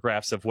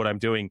paragraphs of what I'm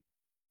doing.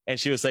 And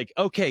she was like,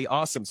 okay,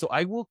 awesome. So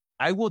I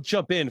will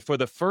jump in for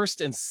the first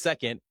and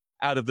second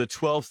out of the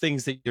 12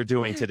 things that you're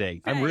doing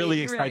today. I'm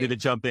really excited to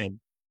jump in.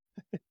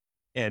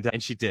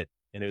 And she did.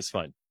 And it was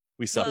fun.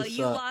 We saw.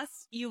 Well,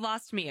 you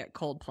lost me at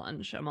cold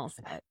plunge. I'm all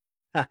set.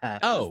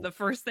 Oh, the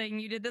first thing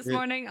you did this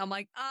morning. I'm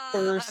like,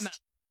 first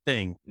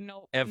thing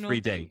every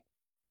day.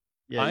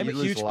 Yeah, I'm a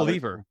huge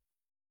believer.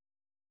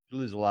 You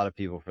lose a lot of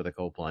people for the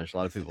cold plunge. A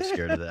lot of people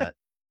scared of that.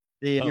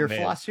 Your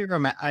philosophy,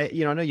 I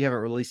know you haven't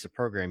released the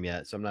program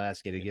yet, so I'm not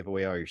asking you to give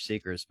away all your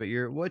secrets, but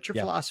what's your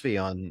philosophy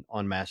on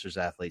masters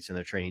athletes and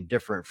their training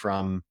different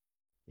from,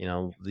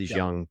 these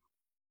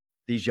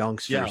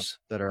youngsters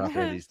that are out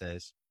there these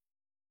days?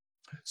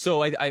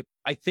 So I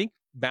think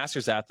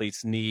masters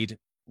athletes need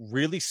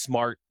really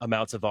smart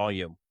amounts of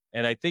volume.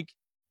 And I think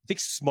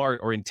smart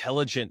or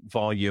intelligent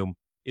volume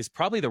is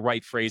probably the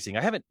right phrasing.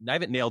 I haven't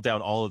nailed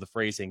down all of the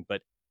phrasing,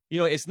 but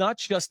it's not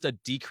just a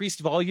decreased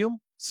volume.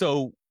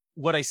 So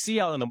what I see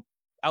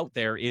out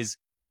there is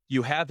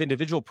you have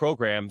individual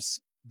programs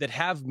that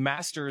have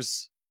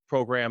masters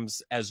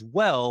programs as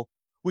well,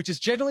 which is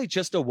generally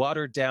just a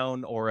watered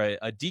down or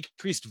a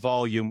decreased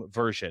volume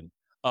version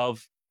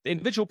of the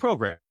individual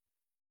program.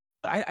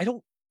 I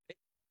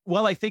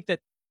think that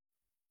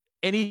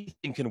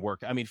anything can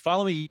work. I mean,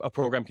 following a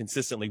program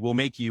consistently will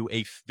make you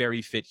a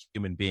very fit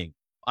human being.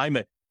 I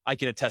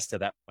can attest to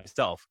that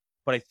myself,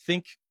 but I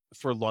think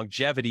for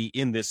longevity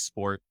in this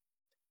sport,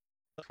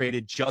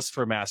 created just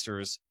for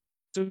masters,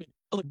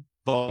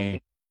 volume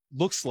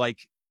looks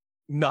like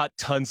not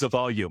tons of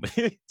volume.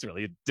 It's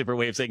really a different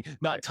way of saying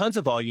not tons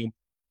of volume,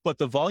 but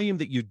the volume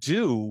that you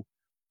do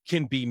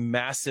can be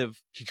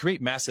massive, can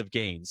create massive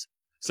gains.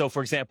 So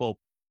for example,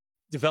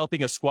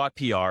 developing a squat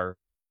PR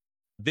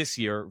this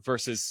year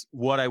versus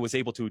what I was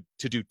able to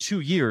do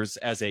 2 years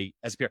as a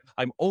PR.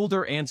 I'm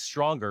older and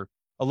stronger.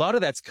 A lot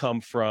of that's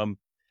come from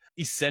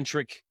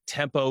eccentric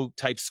tempo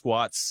type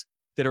squats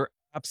that are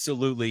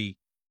absolutely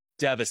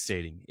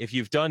devastating. If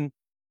you've done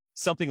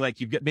something like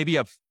maybe you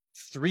have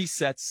 5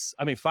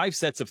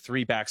 sets of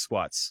 3 back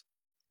squats,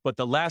 but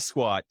the last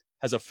squat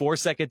has a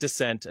 4-second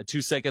descent, a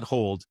 2-second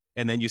hold,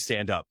 and then you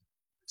stand up.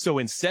 So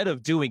instead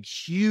of doing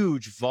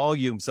huge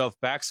volumes of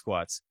back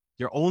squats,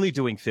 you're only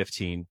doing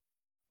 15,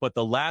 but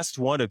the last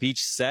one of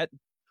each set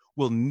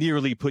will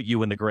nearly put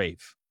you in the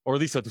grave, or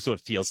at least that's what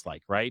it feels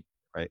like, right?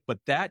 Right. But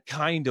that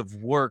kind of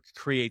work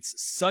creates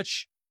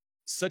such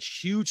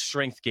huge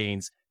strength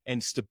gains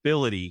and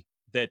stability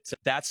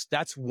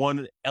that's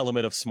one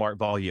element of smart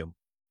volume.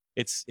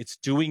 It's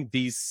doing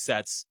these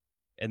sets,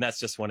 and that's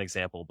just one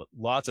example, but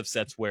lots of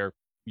sets where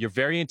you're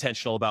very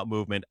intentional about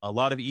movement. A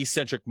lot of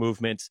eccentric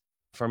movement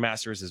for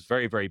masters is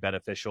very, very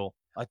beneficial.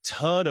 A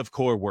ton of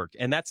core work,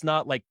 and that's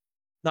not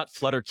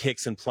flutter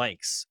kicks and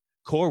planks.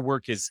 Core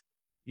work is,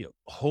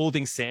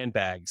 holding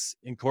sandbags,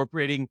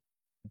 incorporating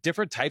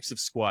different types of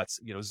squats,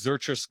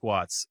 Zercher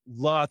squats,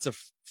 lots of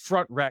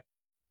front rack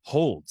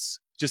holds,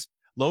 just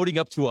loading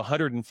up to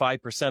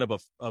 105%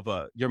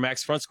 of your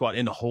max front squat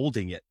and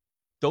holding it.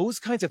 Those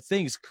kinds of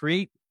things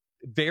create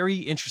very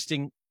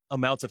interesting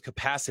amounts of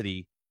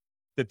capacity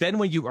that then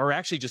when you are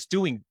actually just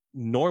doing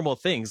normal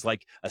things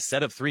like a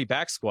set of 3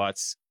 back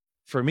squats,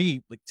 for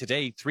me, like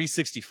today,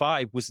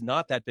 365 was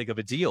not that big of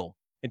a deal.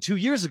 And 2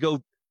 years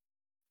ago,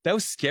 that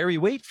was scary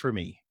weight for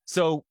me.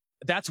 So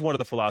that's one of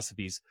the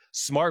philosophies,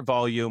 smart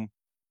volume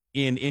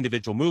in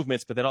individual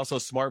movements, but then also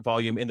smart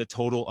volume in the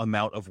total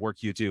amount of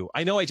work you do.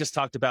 I know I just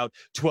talked about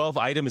 12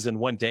 items in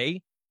one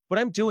day, but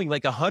I'm doing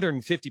like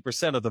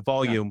 150% of the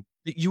volume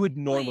that you would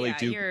normally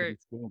do.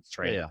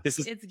 Training. Yeah. This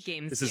is it's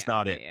games. This is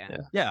not it.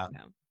 Yeah.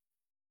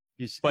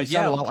 You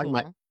sound a lot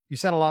like You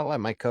sound a lot like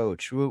my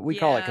coach. We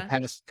call it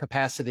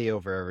capacity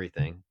over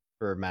everything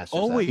for masters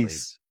Always.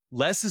 Athletes.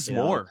 Less is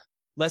more.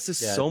 Less is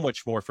so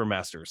much more for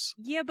masters.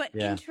 Yeah, but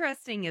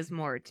interesting is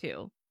more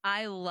too.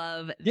 I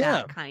love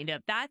that kind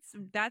of.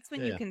 That's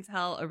when you can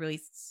tell a really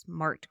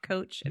smart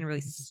coach and a really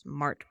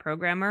smart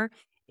programmer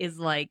is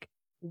like,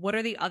 what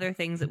are the other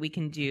things that we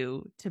can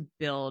do to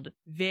build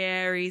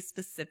very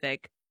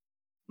specific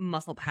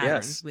muscle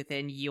patterns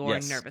within your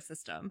nervous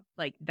system?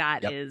 Like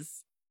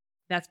that's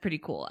pretty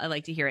cool. I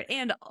like to hear it.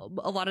 And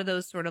a lot of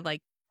those sort of like,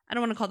 I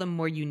don't want to call them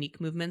more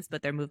unique movements,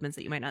 but they're movements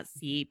that you might not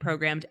see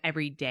programmed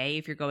every day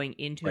if you're going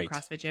into a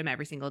CrossFit gym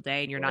every single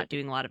day and you're not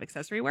doing a lot of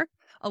accessory work.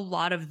 A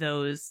lot of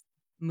those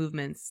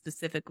movements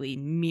specifically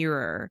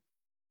mirror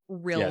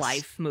real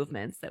life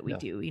movements that we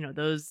do. You know,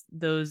 those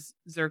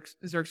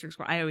Zerker squats.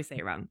 I always say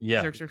it wrong.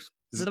 Zerker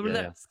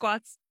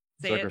squats.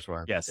 Say Zerker it.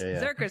 squats. Yes.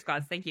 Zerker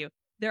squats. Thank you.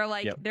 They're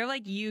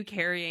like you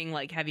carrying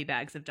like heavy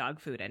bags of dog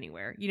food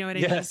anywhere. You know what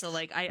I mean? So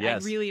like I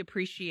really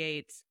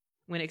appreciate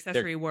when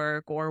accessory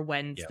work or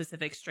when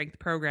specific strength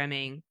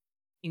programming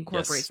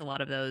incorporates a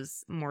lot of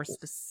those more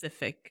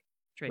specific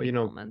training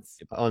elements.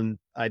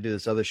 I do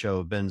this other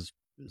show, Ben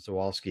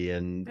Zawalski,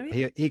 and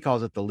he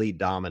calls it the lead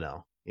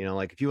domino. You know,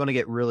 like if you want to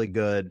get really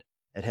good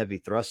at heavy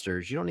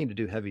thrusters, you don't need to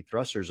do heavy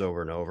thrusters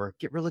over and over.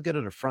 Get really good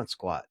at a front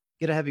squat.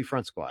 Get a heavy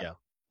front squat. Yeah.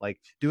 Like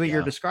do what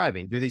you're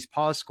describing. Do these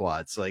pause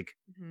squats. Like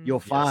you'll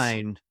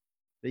find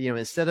that, you know,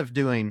 instead of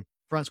doing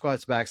front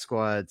squats, back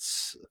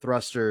squats,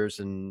 thrusters,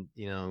 and,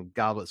 you know,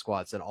 goblet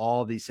squats and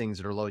all these things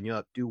that are loading you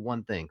up, do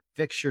one thing.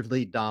 Fix your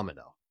lead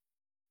domino.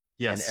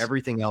 Yes. And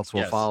everything else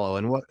will follow.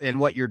 And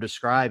what you're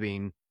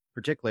describing,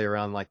 particularly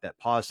around like that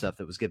pause stuff,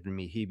 that was giving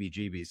me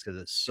heebie-jeebies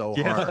because it's so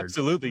hard.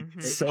 Absolutely.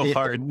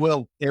 Hard.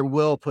 It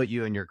will put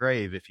you in your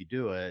grave if you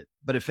do it,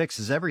 but it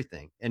fixes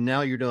everything. And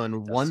now you're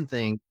doing one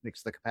thing,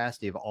 fix the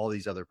capacity of all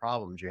these other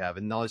problems you have.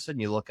 And all of a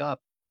sudden you look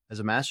up as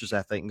a master's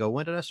athlete and go,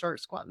 when did I start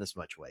squatting this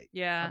much weight?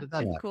 Yeah.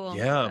 That's cool.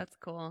 Yeah. That's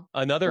cool.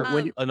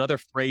 Another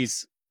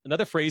phrase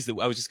that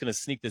I was just going to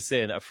sneak this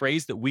in, a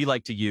phrase that we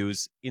like to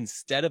use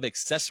instead of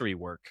accessory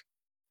work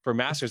for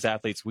master's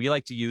athletes. We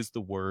like to use the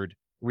word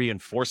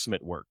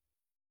reinforcement work.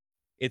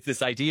 It's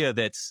this idea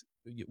that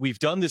we've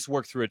done this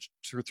work through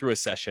a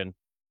session,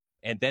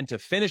 and then to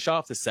finish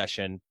off the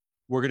session,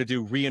 we're going to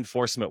do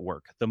reinforcement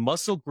work. The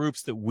muscle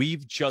groups that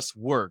we've just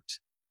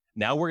worked,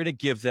 now we're going to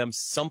give them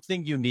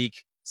something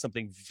unique,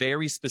 something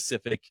very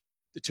specific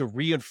to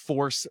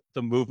reinforce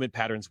the movement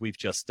patterns we've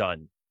just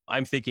done.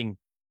 I'm thinking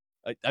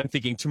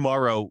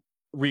tomorrow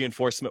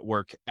reinforcement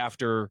work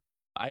after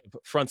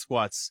front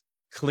squats,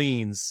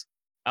 cleans.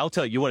 I'll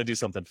tell you want to do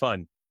something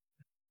fun.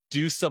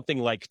 Do something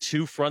like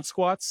 2 front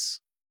squats,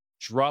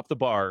 drop the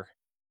bar,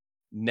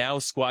 now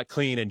squat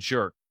clean and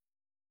jerk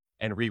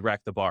and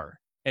re-rack the bar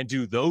and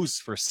do those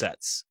for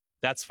sets.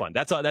 That's fun.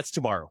 That's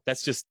tomorrow.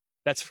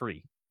 That's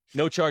free.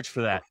 No charge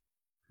for that.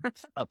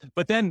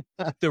 But then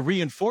the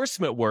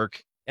reinforcement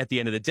work at the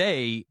end of the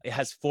day, it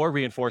has 4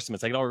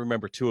 reinforcements. I can only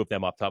remember 2 of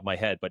them off the top of my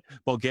head, but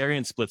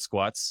Bulgarian split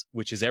squats,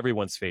 which is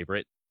everyone's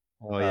favorite.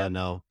 Oh yeah,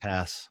 no,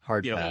 pass.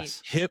 Hard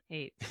pass. Hip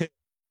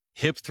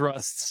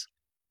thrusts.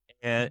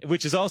 And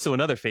which is also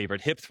another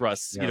favorite, hip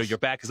thrusts. Yes. You know, your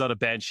back is on a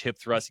bench, hip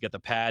thrust, you got the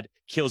pad,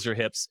 kills your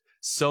hips.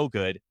 So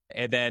good.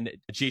 And then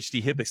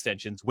GHD hip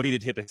extensions,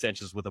 weighted hip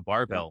extensions with a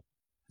barbell.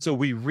 So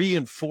we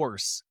do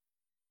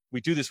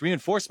this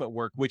reinforcement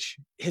work, which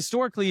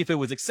historically, if it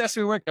was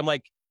accessory work, I'm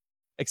like,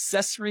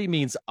 accessory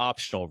means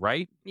optional,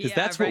 right? Because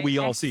that's what we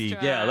all see.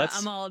 Yeah.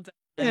 I'm all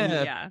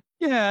done.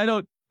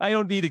 Yeah. I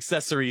don't need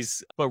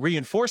accessories, but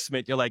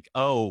reinforcement, you're like,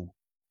 oh,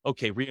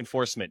 okay,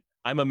 reinforcement.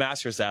 I'm a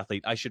master's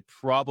athlete. I should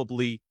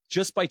probably,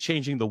 just by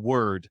changing the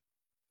word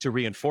to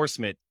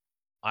reinforcement,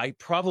 I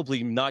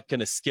probably not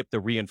going to skip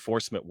the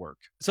reinforcement work.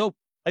 So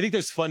I think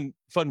there's fun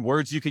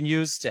words you can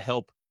use to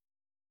help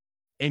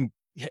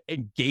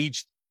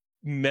engage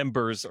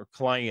members or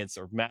clients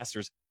or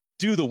masters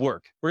do the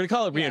work. We're going to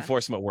call it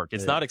reinforcement work.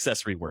 It's not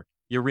accessory work.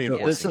 You're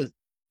reinforcing.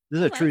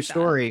 This is a true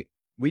story.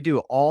 We do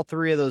all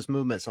 3 of those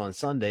movements on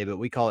Sunday, but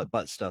we call it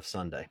butt stuff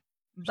Sunday.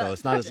 So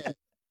it's not as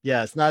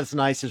it's not as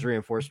nice as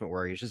reinforcement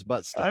work. It's just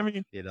butt stuff. I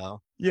mean, you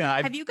know.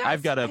 Yeah, have you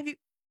guys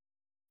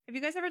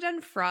ever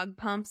done frog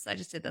pumps? I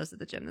just did those at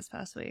the gym this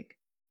past week.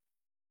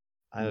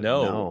 I don't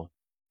know.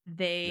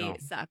 They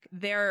suck.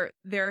 They're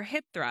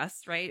hip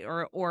thrusts, right?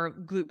 Or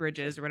glute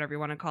bridges or whatever you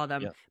want to call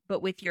them. Yep.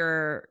 But with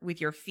your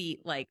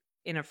feet like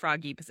in a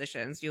froggy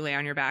position. So you lay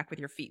on your back with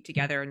your feet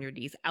together and your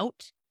knees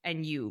out,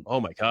 and you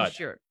push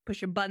your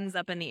buttons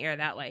up in the air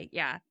that way.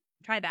 Yeah.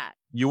 Try that.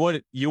 You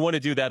want to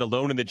do that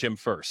alone in the gym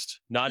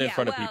first, not in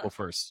front of people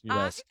first.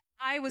 Yes.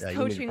 I was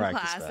coaching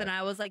class and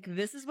I was like,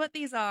 this is what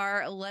these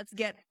are. Let's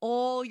get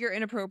all your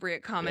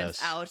inappropriate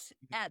comments out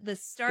at the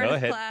start of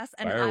class,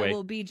 and I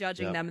will be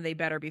judging them, and they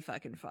better be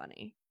fucking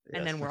funny. Yes.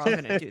 And then we're all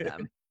going to do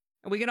them.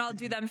 And we can all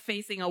do them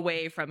facing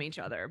away from each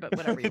other, but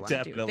whatever you want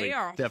to do. They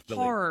are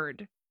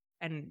hard.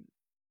 And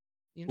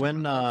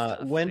when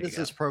does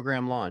this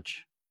program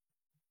launch?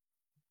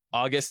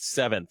 August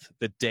 7th,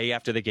 the day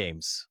after the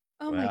games.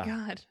 Oh my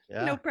God.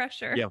 Yeah. No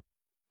pressure. Yeah.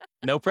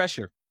 No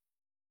pressure.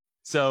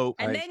 So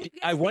and then you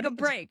take a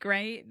break,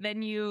 right?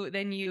 Then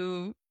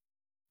you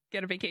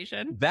get a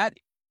vacation. That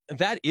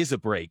is a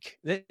break.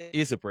 That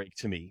is a break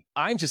to me.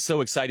 I'm just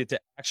so excited to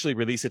actually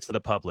release it to the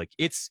public.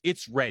 It's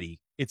ready.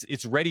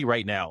 It's ready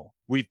right now.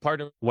 We've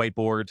partnered with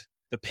Whiteboard.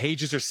 The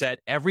pages are set.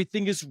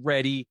 Everything is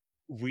ready.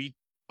 We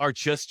are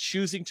just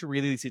choosing to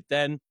release it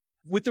then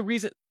with the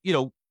reason,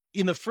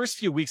 in the first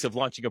few weeks of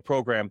launching a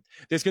program,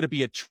 there's going to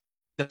be a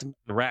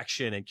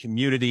interaction and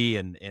community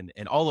and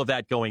all of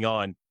that going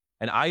on.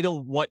 And I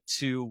don't want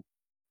to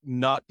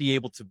not be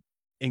able to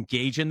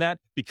engage in that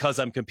because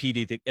I'm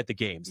competing at the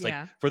games. Like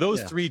for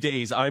those 3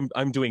 days,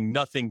 I'm doing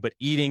nothing but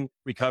eating,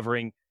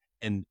 recovering,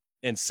 and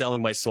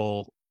selling my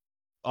soul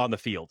on the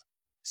field.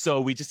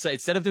 So we just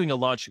instead of doing a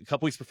launch a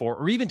couple weeks before,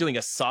 or even doing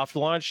a soft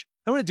launch,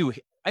 I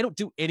don't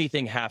do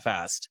anything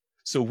half-assed.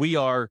 So we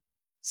are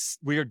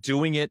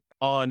doing it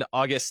on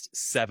August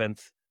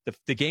 7th.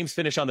 The games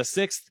finish on the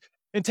 6th.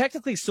 And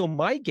technically, so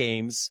my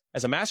games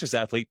as a master's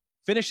athlete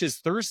finishes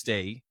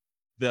Thursday,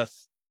 the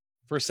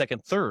 1st,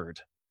 2nd, 3rd.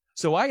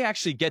 So I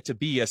actually get to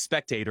be a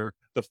spectator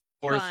the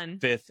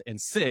 4th, 5th, and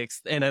 6th.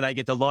 And then I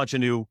get to launch a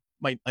new,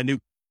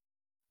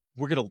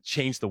 we're going to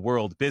change the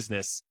world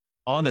business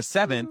on the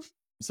 7th.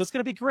 So it's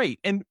going to be great.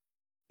 And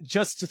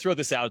just to throw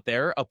this out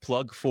there, a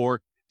plug for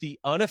the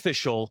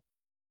unofficial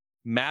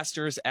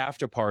Masters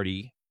After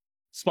Party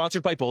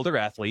sponsored by Boulder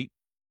Athlete.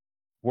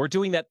 We're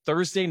doing that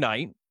Thursday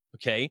night.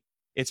 Okay.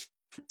 It's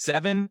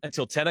 7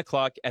 until 10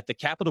 o'clock at the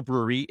Capitol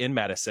Brewery in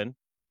Madison.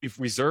 We've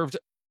reserved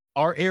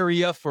our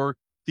area for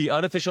the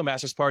unofficial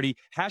Masters Party.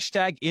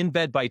 Hashtag in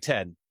bed by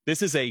 10.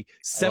 This is a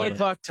 7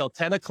 o'clock till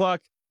 10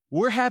 o'clock.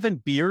 We're having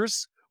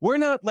beers. We're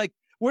not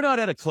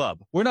at a club.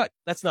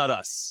 That's not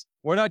us.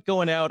 We're not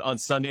going out on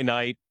Sunday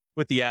night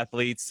with the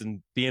athletes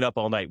and being up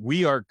all night.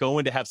 We are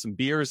going to have some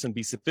beers and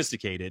be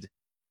sophisticated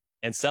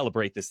and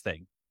celebrate this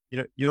thing.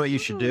 You know what you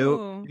should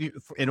do?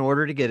 In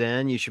order to get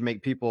in, you should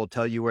make people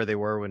tell you where they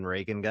were when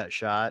Reagan got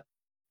shot.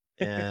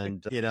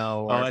 And, where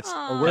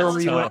were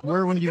you?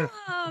 Where were you?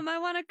 I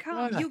want to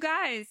come. You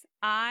guys,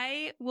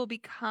 I will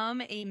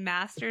become a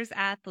master's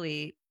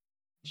athlete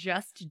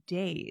just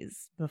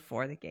days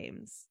before the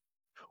games.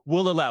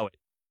 We'll allow it.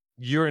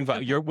 You're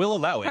invited. We'll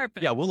allow it.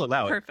 Perfect. Yeah, we'll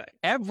allow it. Perfect.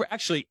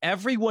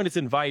 Everyone is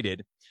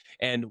invited.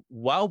 And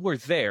while we're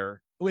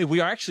there,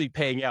 we are actually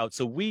paying out.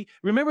 So we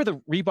remember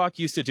the Reebok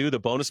used to do the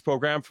bonus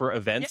program for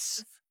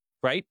events,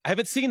 right? I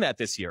haven't seen that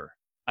this year.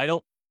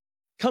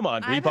 Come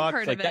on, Reebok. I haven't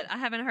heard of it. I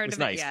haven't heard of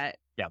it yet.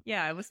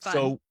 Yeah, it was fun.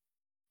 So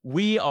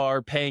we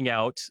are paying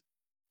out,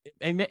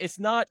 and it's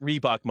not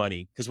Reebok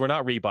money because we're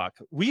not Reebok.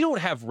 We don't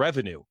have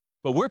revenue,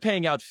 but we're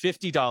paying out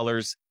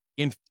 $50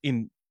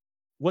 in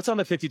what's on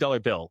the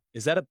 $50 bill?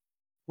 Is that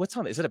it's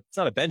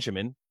not a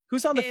Benjamin.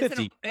 Who's on the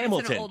 50?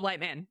 Hamilton. It's an old white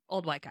man,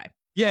 old white guy.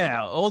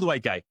 Yeah, old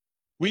white guy.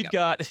 We've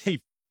got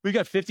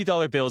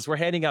 $50 bills. We're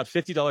handing out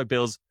 $50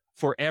 bills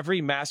for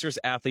every Masters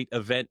athlete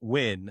event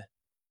win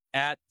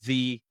at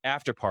the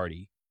after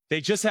party.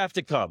 They just have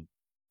to come.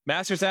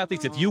 Masters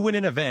athletes, if you win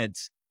an event,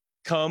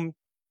 come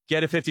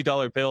get a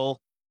 $50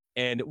 bill.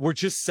 And we're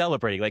just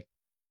celebrating. Like,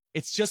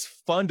 it's just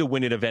fun to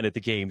win an event at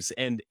the games.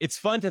 And it's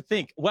fun to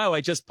think, wow,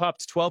 I just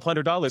popped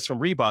 $1,200 from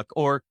Reebok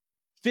or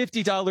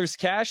 $50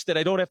 cash that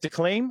I don't have to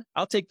claim.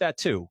 I'll take that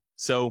too.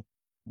 So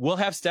we'll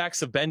have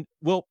stacks of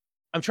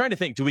I'm trying to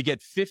think, do we get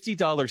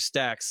 $50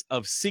 stacks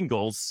of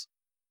singles?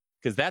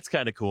 Because that's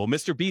kind of cool.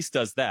 Mr. Beast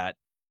does that.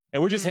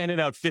 And we're just handing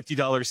out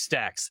 $50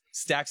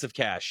 stacks of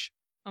cash.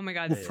 Oh my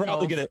God. We're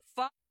probably going to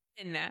fun.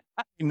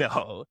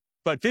 No,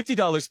 but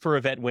 $50 per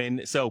event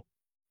win. So,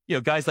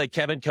 guys like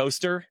Kevin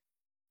Coaster,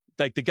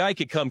 like the guy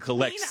could come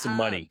collect some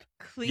money.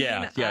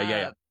 Yeah.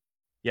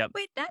 Yep.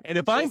 Wait,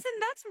 Jason,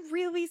 that's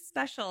really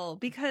special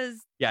because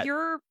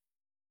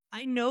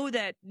I know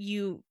that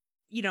you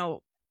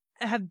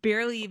have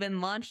barely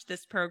even launched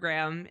this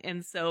program.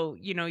 And so,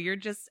 you're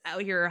just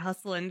out here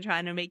hustling,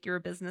 trying to make your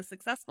business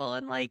successful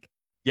and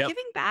giving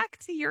back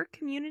to your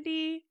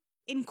community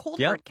in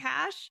cold hard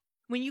cash.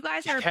 When you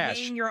guys are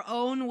paying your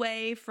own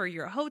way for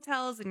your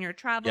hotels and your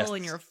travel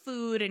and your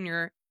food and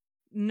your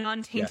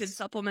non-tainted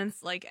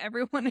supplements,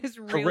 everyone is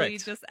really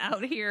just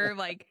out here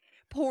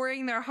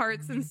pouring their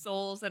hearts and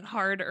souls and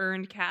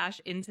hard-earned cash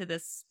into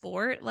this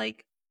sport.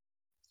 It's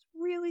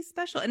really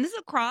special. And this is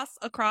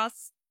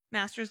across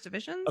Masters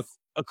divisions?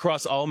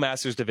 Across all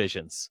Masters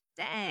divisions.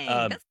 Dang.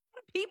 That's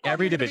what people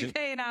every division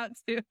paying out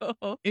to.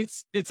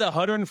 It's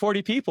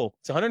 140 people.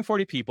 It's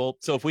 140 people.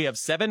 So if we have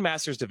 7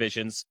 Masters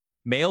divisions,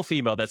 male,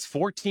 female, that's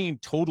 14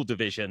 total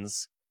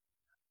divisions.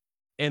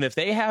 And if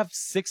they have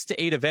 6 to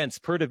 8 events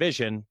per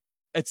division,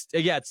 it's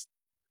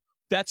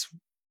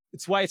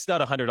why it's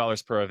not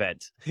 $100 per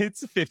event.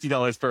 It's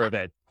 $50 per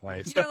event.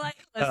 Right. You're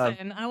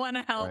listen, I want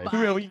to help.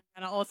 Really,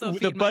 and also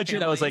the budget.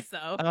 Family, I was like,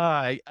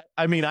 I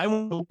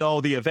won't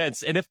all the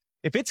events. And if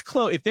it's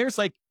close, if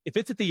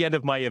it's at the end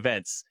of my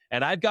events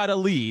and I've got a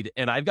lead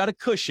and I've got a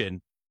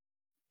cushion,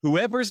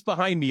 whoever's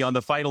behind me on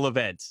the final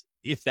event,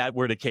 if that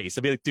were the case,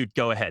 I'd be like, dude,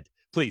 go ahead.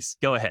 Please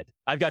go ahead.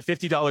 I've got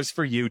 $50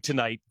 for you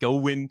tonight. Go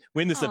win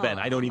this event.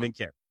 I don't even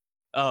care.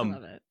 I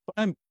love it.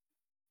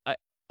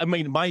 I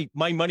mean, my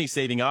money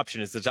saving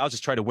option is that I'll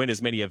just try to win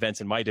as many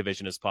events in my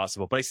division as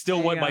possible, but I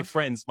still want my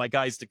friends, my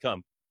guys to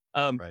come.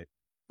 Right.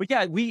 But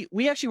yeah,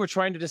 we actually were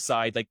trying to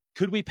decide, like,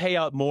 could we pay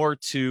out more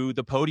to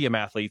the podium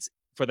athletes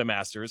for the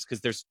Masters?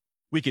 Because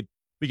we could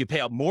pay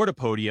out more to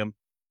podium,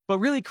 but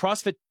really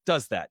CrossFit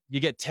does that. You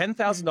get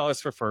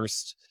 $10,000 for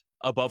first,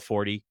 above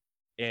 40,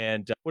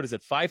 and what is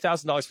it?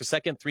 $5,000 for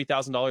second,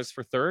 $3,000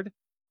 for third.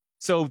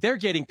 So they're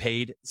getting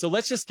paid. So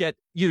let's just get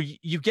you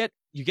get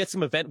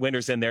some event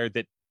winners in there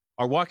that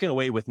are walking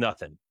away with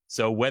nothing.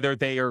 So whether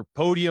they are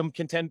podium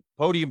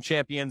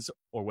champions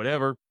or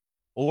whatever,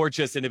 or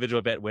just individual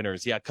event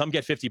winners, yeah, come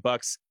get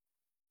 $50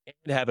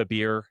 and have a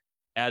beer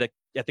at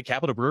the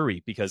Capitol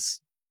Brewery, because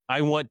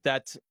I want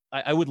that.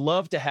 I would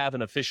love to have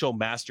an official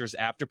Masters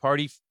after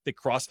party that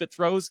CrossFit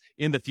throws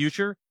in the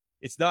future.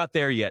 It's not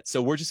there yet.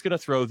 So we're just going to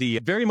throw the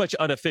very much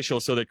unofficial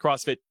so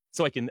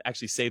I can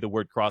actually say the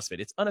word CrossFit.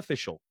 It's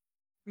unofficial.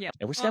 Yeah.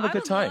 And we're just have a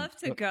good time. I would love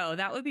to go.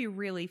 That would be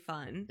really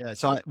fun. Yeah.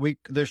 So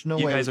there's no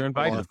way you guys are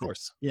invited, of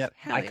course. Yeah.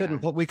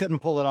 We couldn't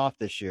pull it off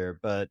this year,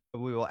 but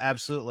we will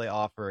absolutely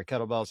offer a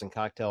kettlebells and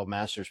cocktail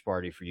Masters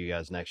party for you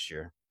guys next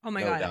year. Oh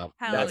my no God. Doubt.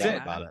 That's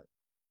it about it.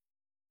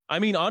 I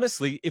mean,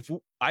 honestly,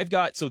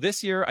 so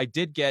this year I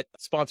did get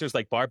sponsors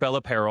like Barbell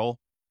Apparel.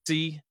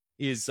 C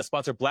is a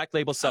sponsor, Black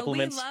Label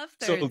Supplements. Oh,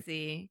 we love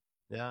Thirdsy.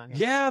 So,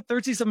 yeah,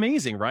 Thirdsy is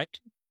amazing, right?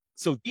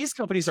 So these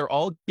companies are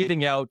all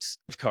giving out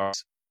gift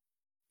cards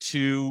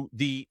to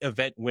the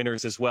event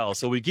winners as well.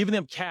 So we're giving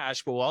them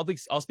cash, but we'll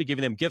also be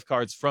giving them gift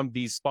cards from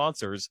these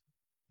sponsors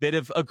that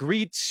have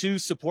agreed to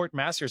support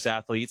Masters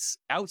athletes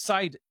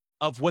outside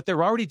of what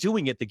they're already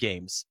doing at the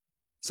games.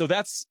 So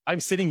I'm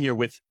sitting here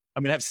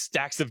I'm going to have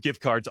stacks of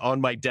gift cards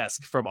on my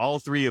desk from all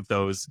three of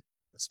those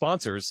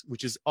sponsors,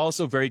 which is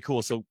also very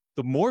cool. So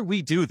the more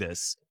we do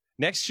this,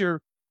 next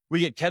year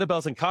we get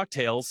kettlebells and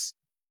cocktails,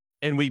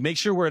 and we make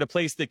sure we're at a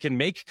place that can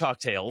make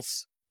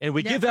cocktails, and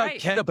we give out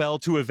kettlebell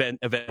to event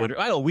winner.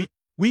 I don't.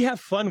 We have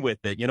fun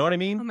with it. You know what I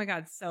mean? Oh my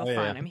God, so fun!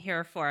 Yeah. I'm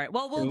here for it.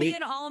 Well, we'll be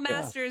an all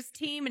Masters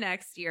team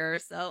next year,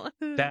 so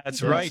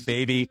that's right,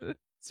 baby.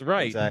 That's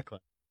right. Exactly.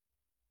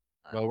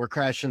 Well, we're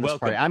crashing this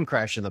party. I'm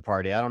crashing the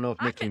party. I don't know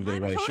if Nick can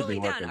totally should be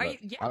working.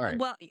 All right.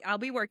 Well, I'll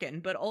be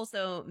working, but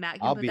also Matt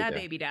can put that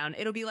baby down.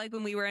 It'll be like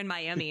when we were in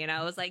Miami, and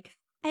I was like,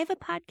 "I have a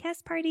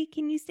podcast party.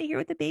 Can you stay here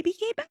with the baby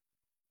cave?"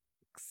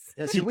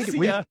 Yeah, see,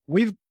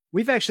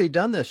 we've actually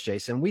done this,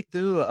 Jason. We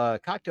threw a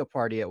cocktail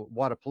party at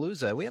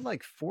Wadapalooza. We had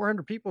like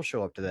 400 people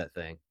show up to that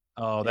thing.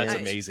 Oh, that's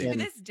amazing. To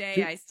this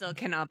day, I still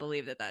cannot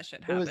believe that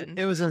should happen.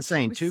 It was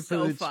insane. Two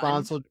Food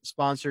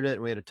sponsored it,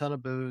 and we had a ton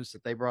of booze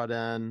that they brought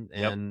in,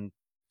 and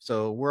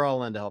so we're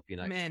all in to help you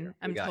next year.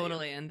 I'm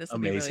totally in. This will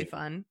be really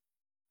fun.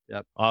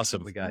 Yep.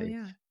 Awesome. We got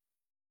you.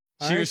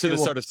 Yeah. Cheers to the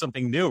start of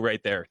something new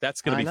right there.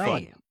 That's going to be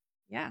fun.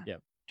 Yeah.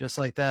 Just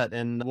like that.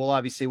 And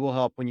we'll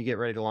help when you get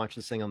ready to launch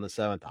this thing on the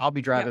 7th. I'll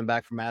be driving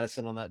back from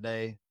Madison on that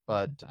day,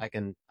 but I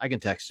can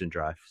text and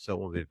drive, so it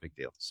won't be a big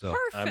deal. So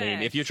perfect. I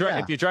mean, if you're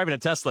driving a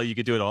Tesla, you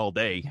could do it all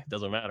day. It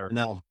doesn't matter.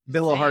 No, be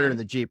a little harder in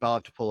the Jeep. I'll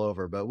have to pull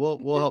over, but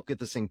we'll help get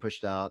this thing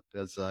pushed out,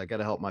 because I got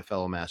to help my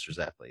fellow Masters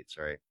athletes.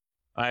 All right.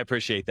 I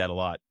appreciate that a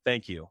lot.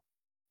 Thank you.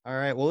 All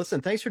right. Well, listen,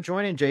 thanks for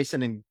joining,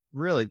 Jason, and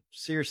really,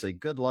 seriously,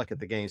 good luck at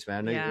the games,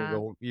 man.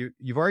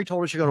 You've already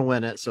told us you're going to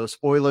win it, so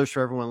spoilers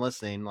for everyone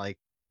listening. Like,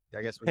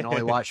 I guess we can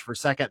only watch for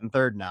second and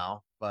third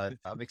now, but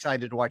I'm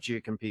excited to watch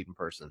you compete in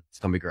person. It's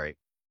going to be great.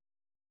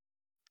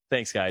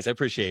 Thanks, guys. I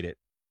appreciate it.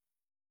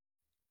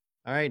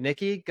 All right,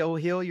 Nikki, go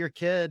heal your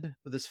kid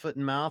with his foot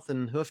and mouth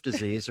and hoof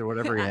disease or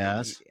whatever he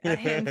has.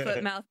 Hand,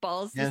 foot, mouth,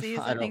 balls disease,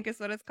 I think is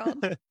what it's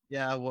called.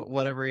 Yeah,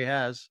 whatever he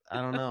has.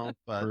 I don't know,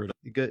 but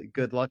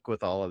good luck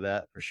with all of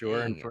that for sure.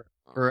 And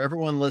for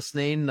everyone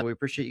listening, we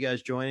appreciate you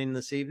guys joining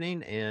this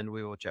evening, and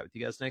we will chat with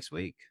you guys next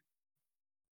week.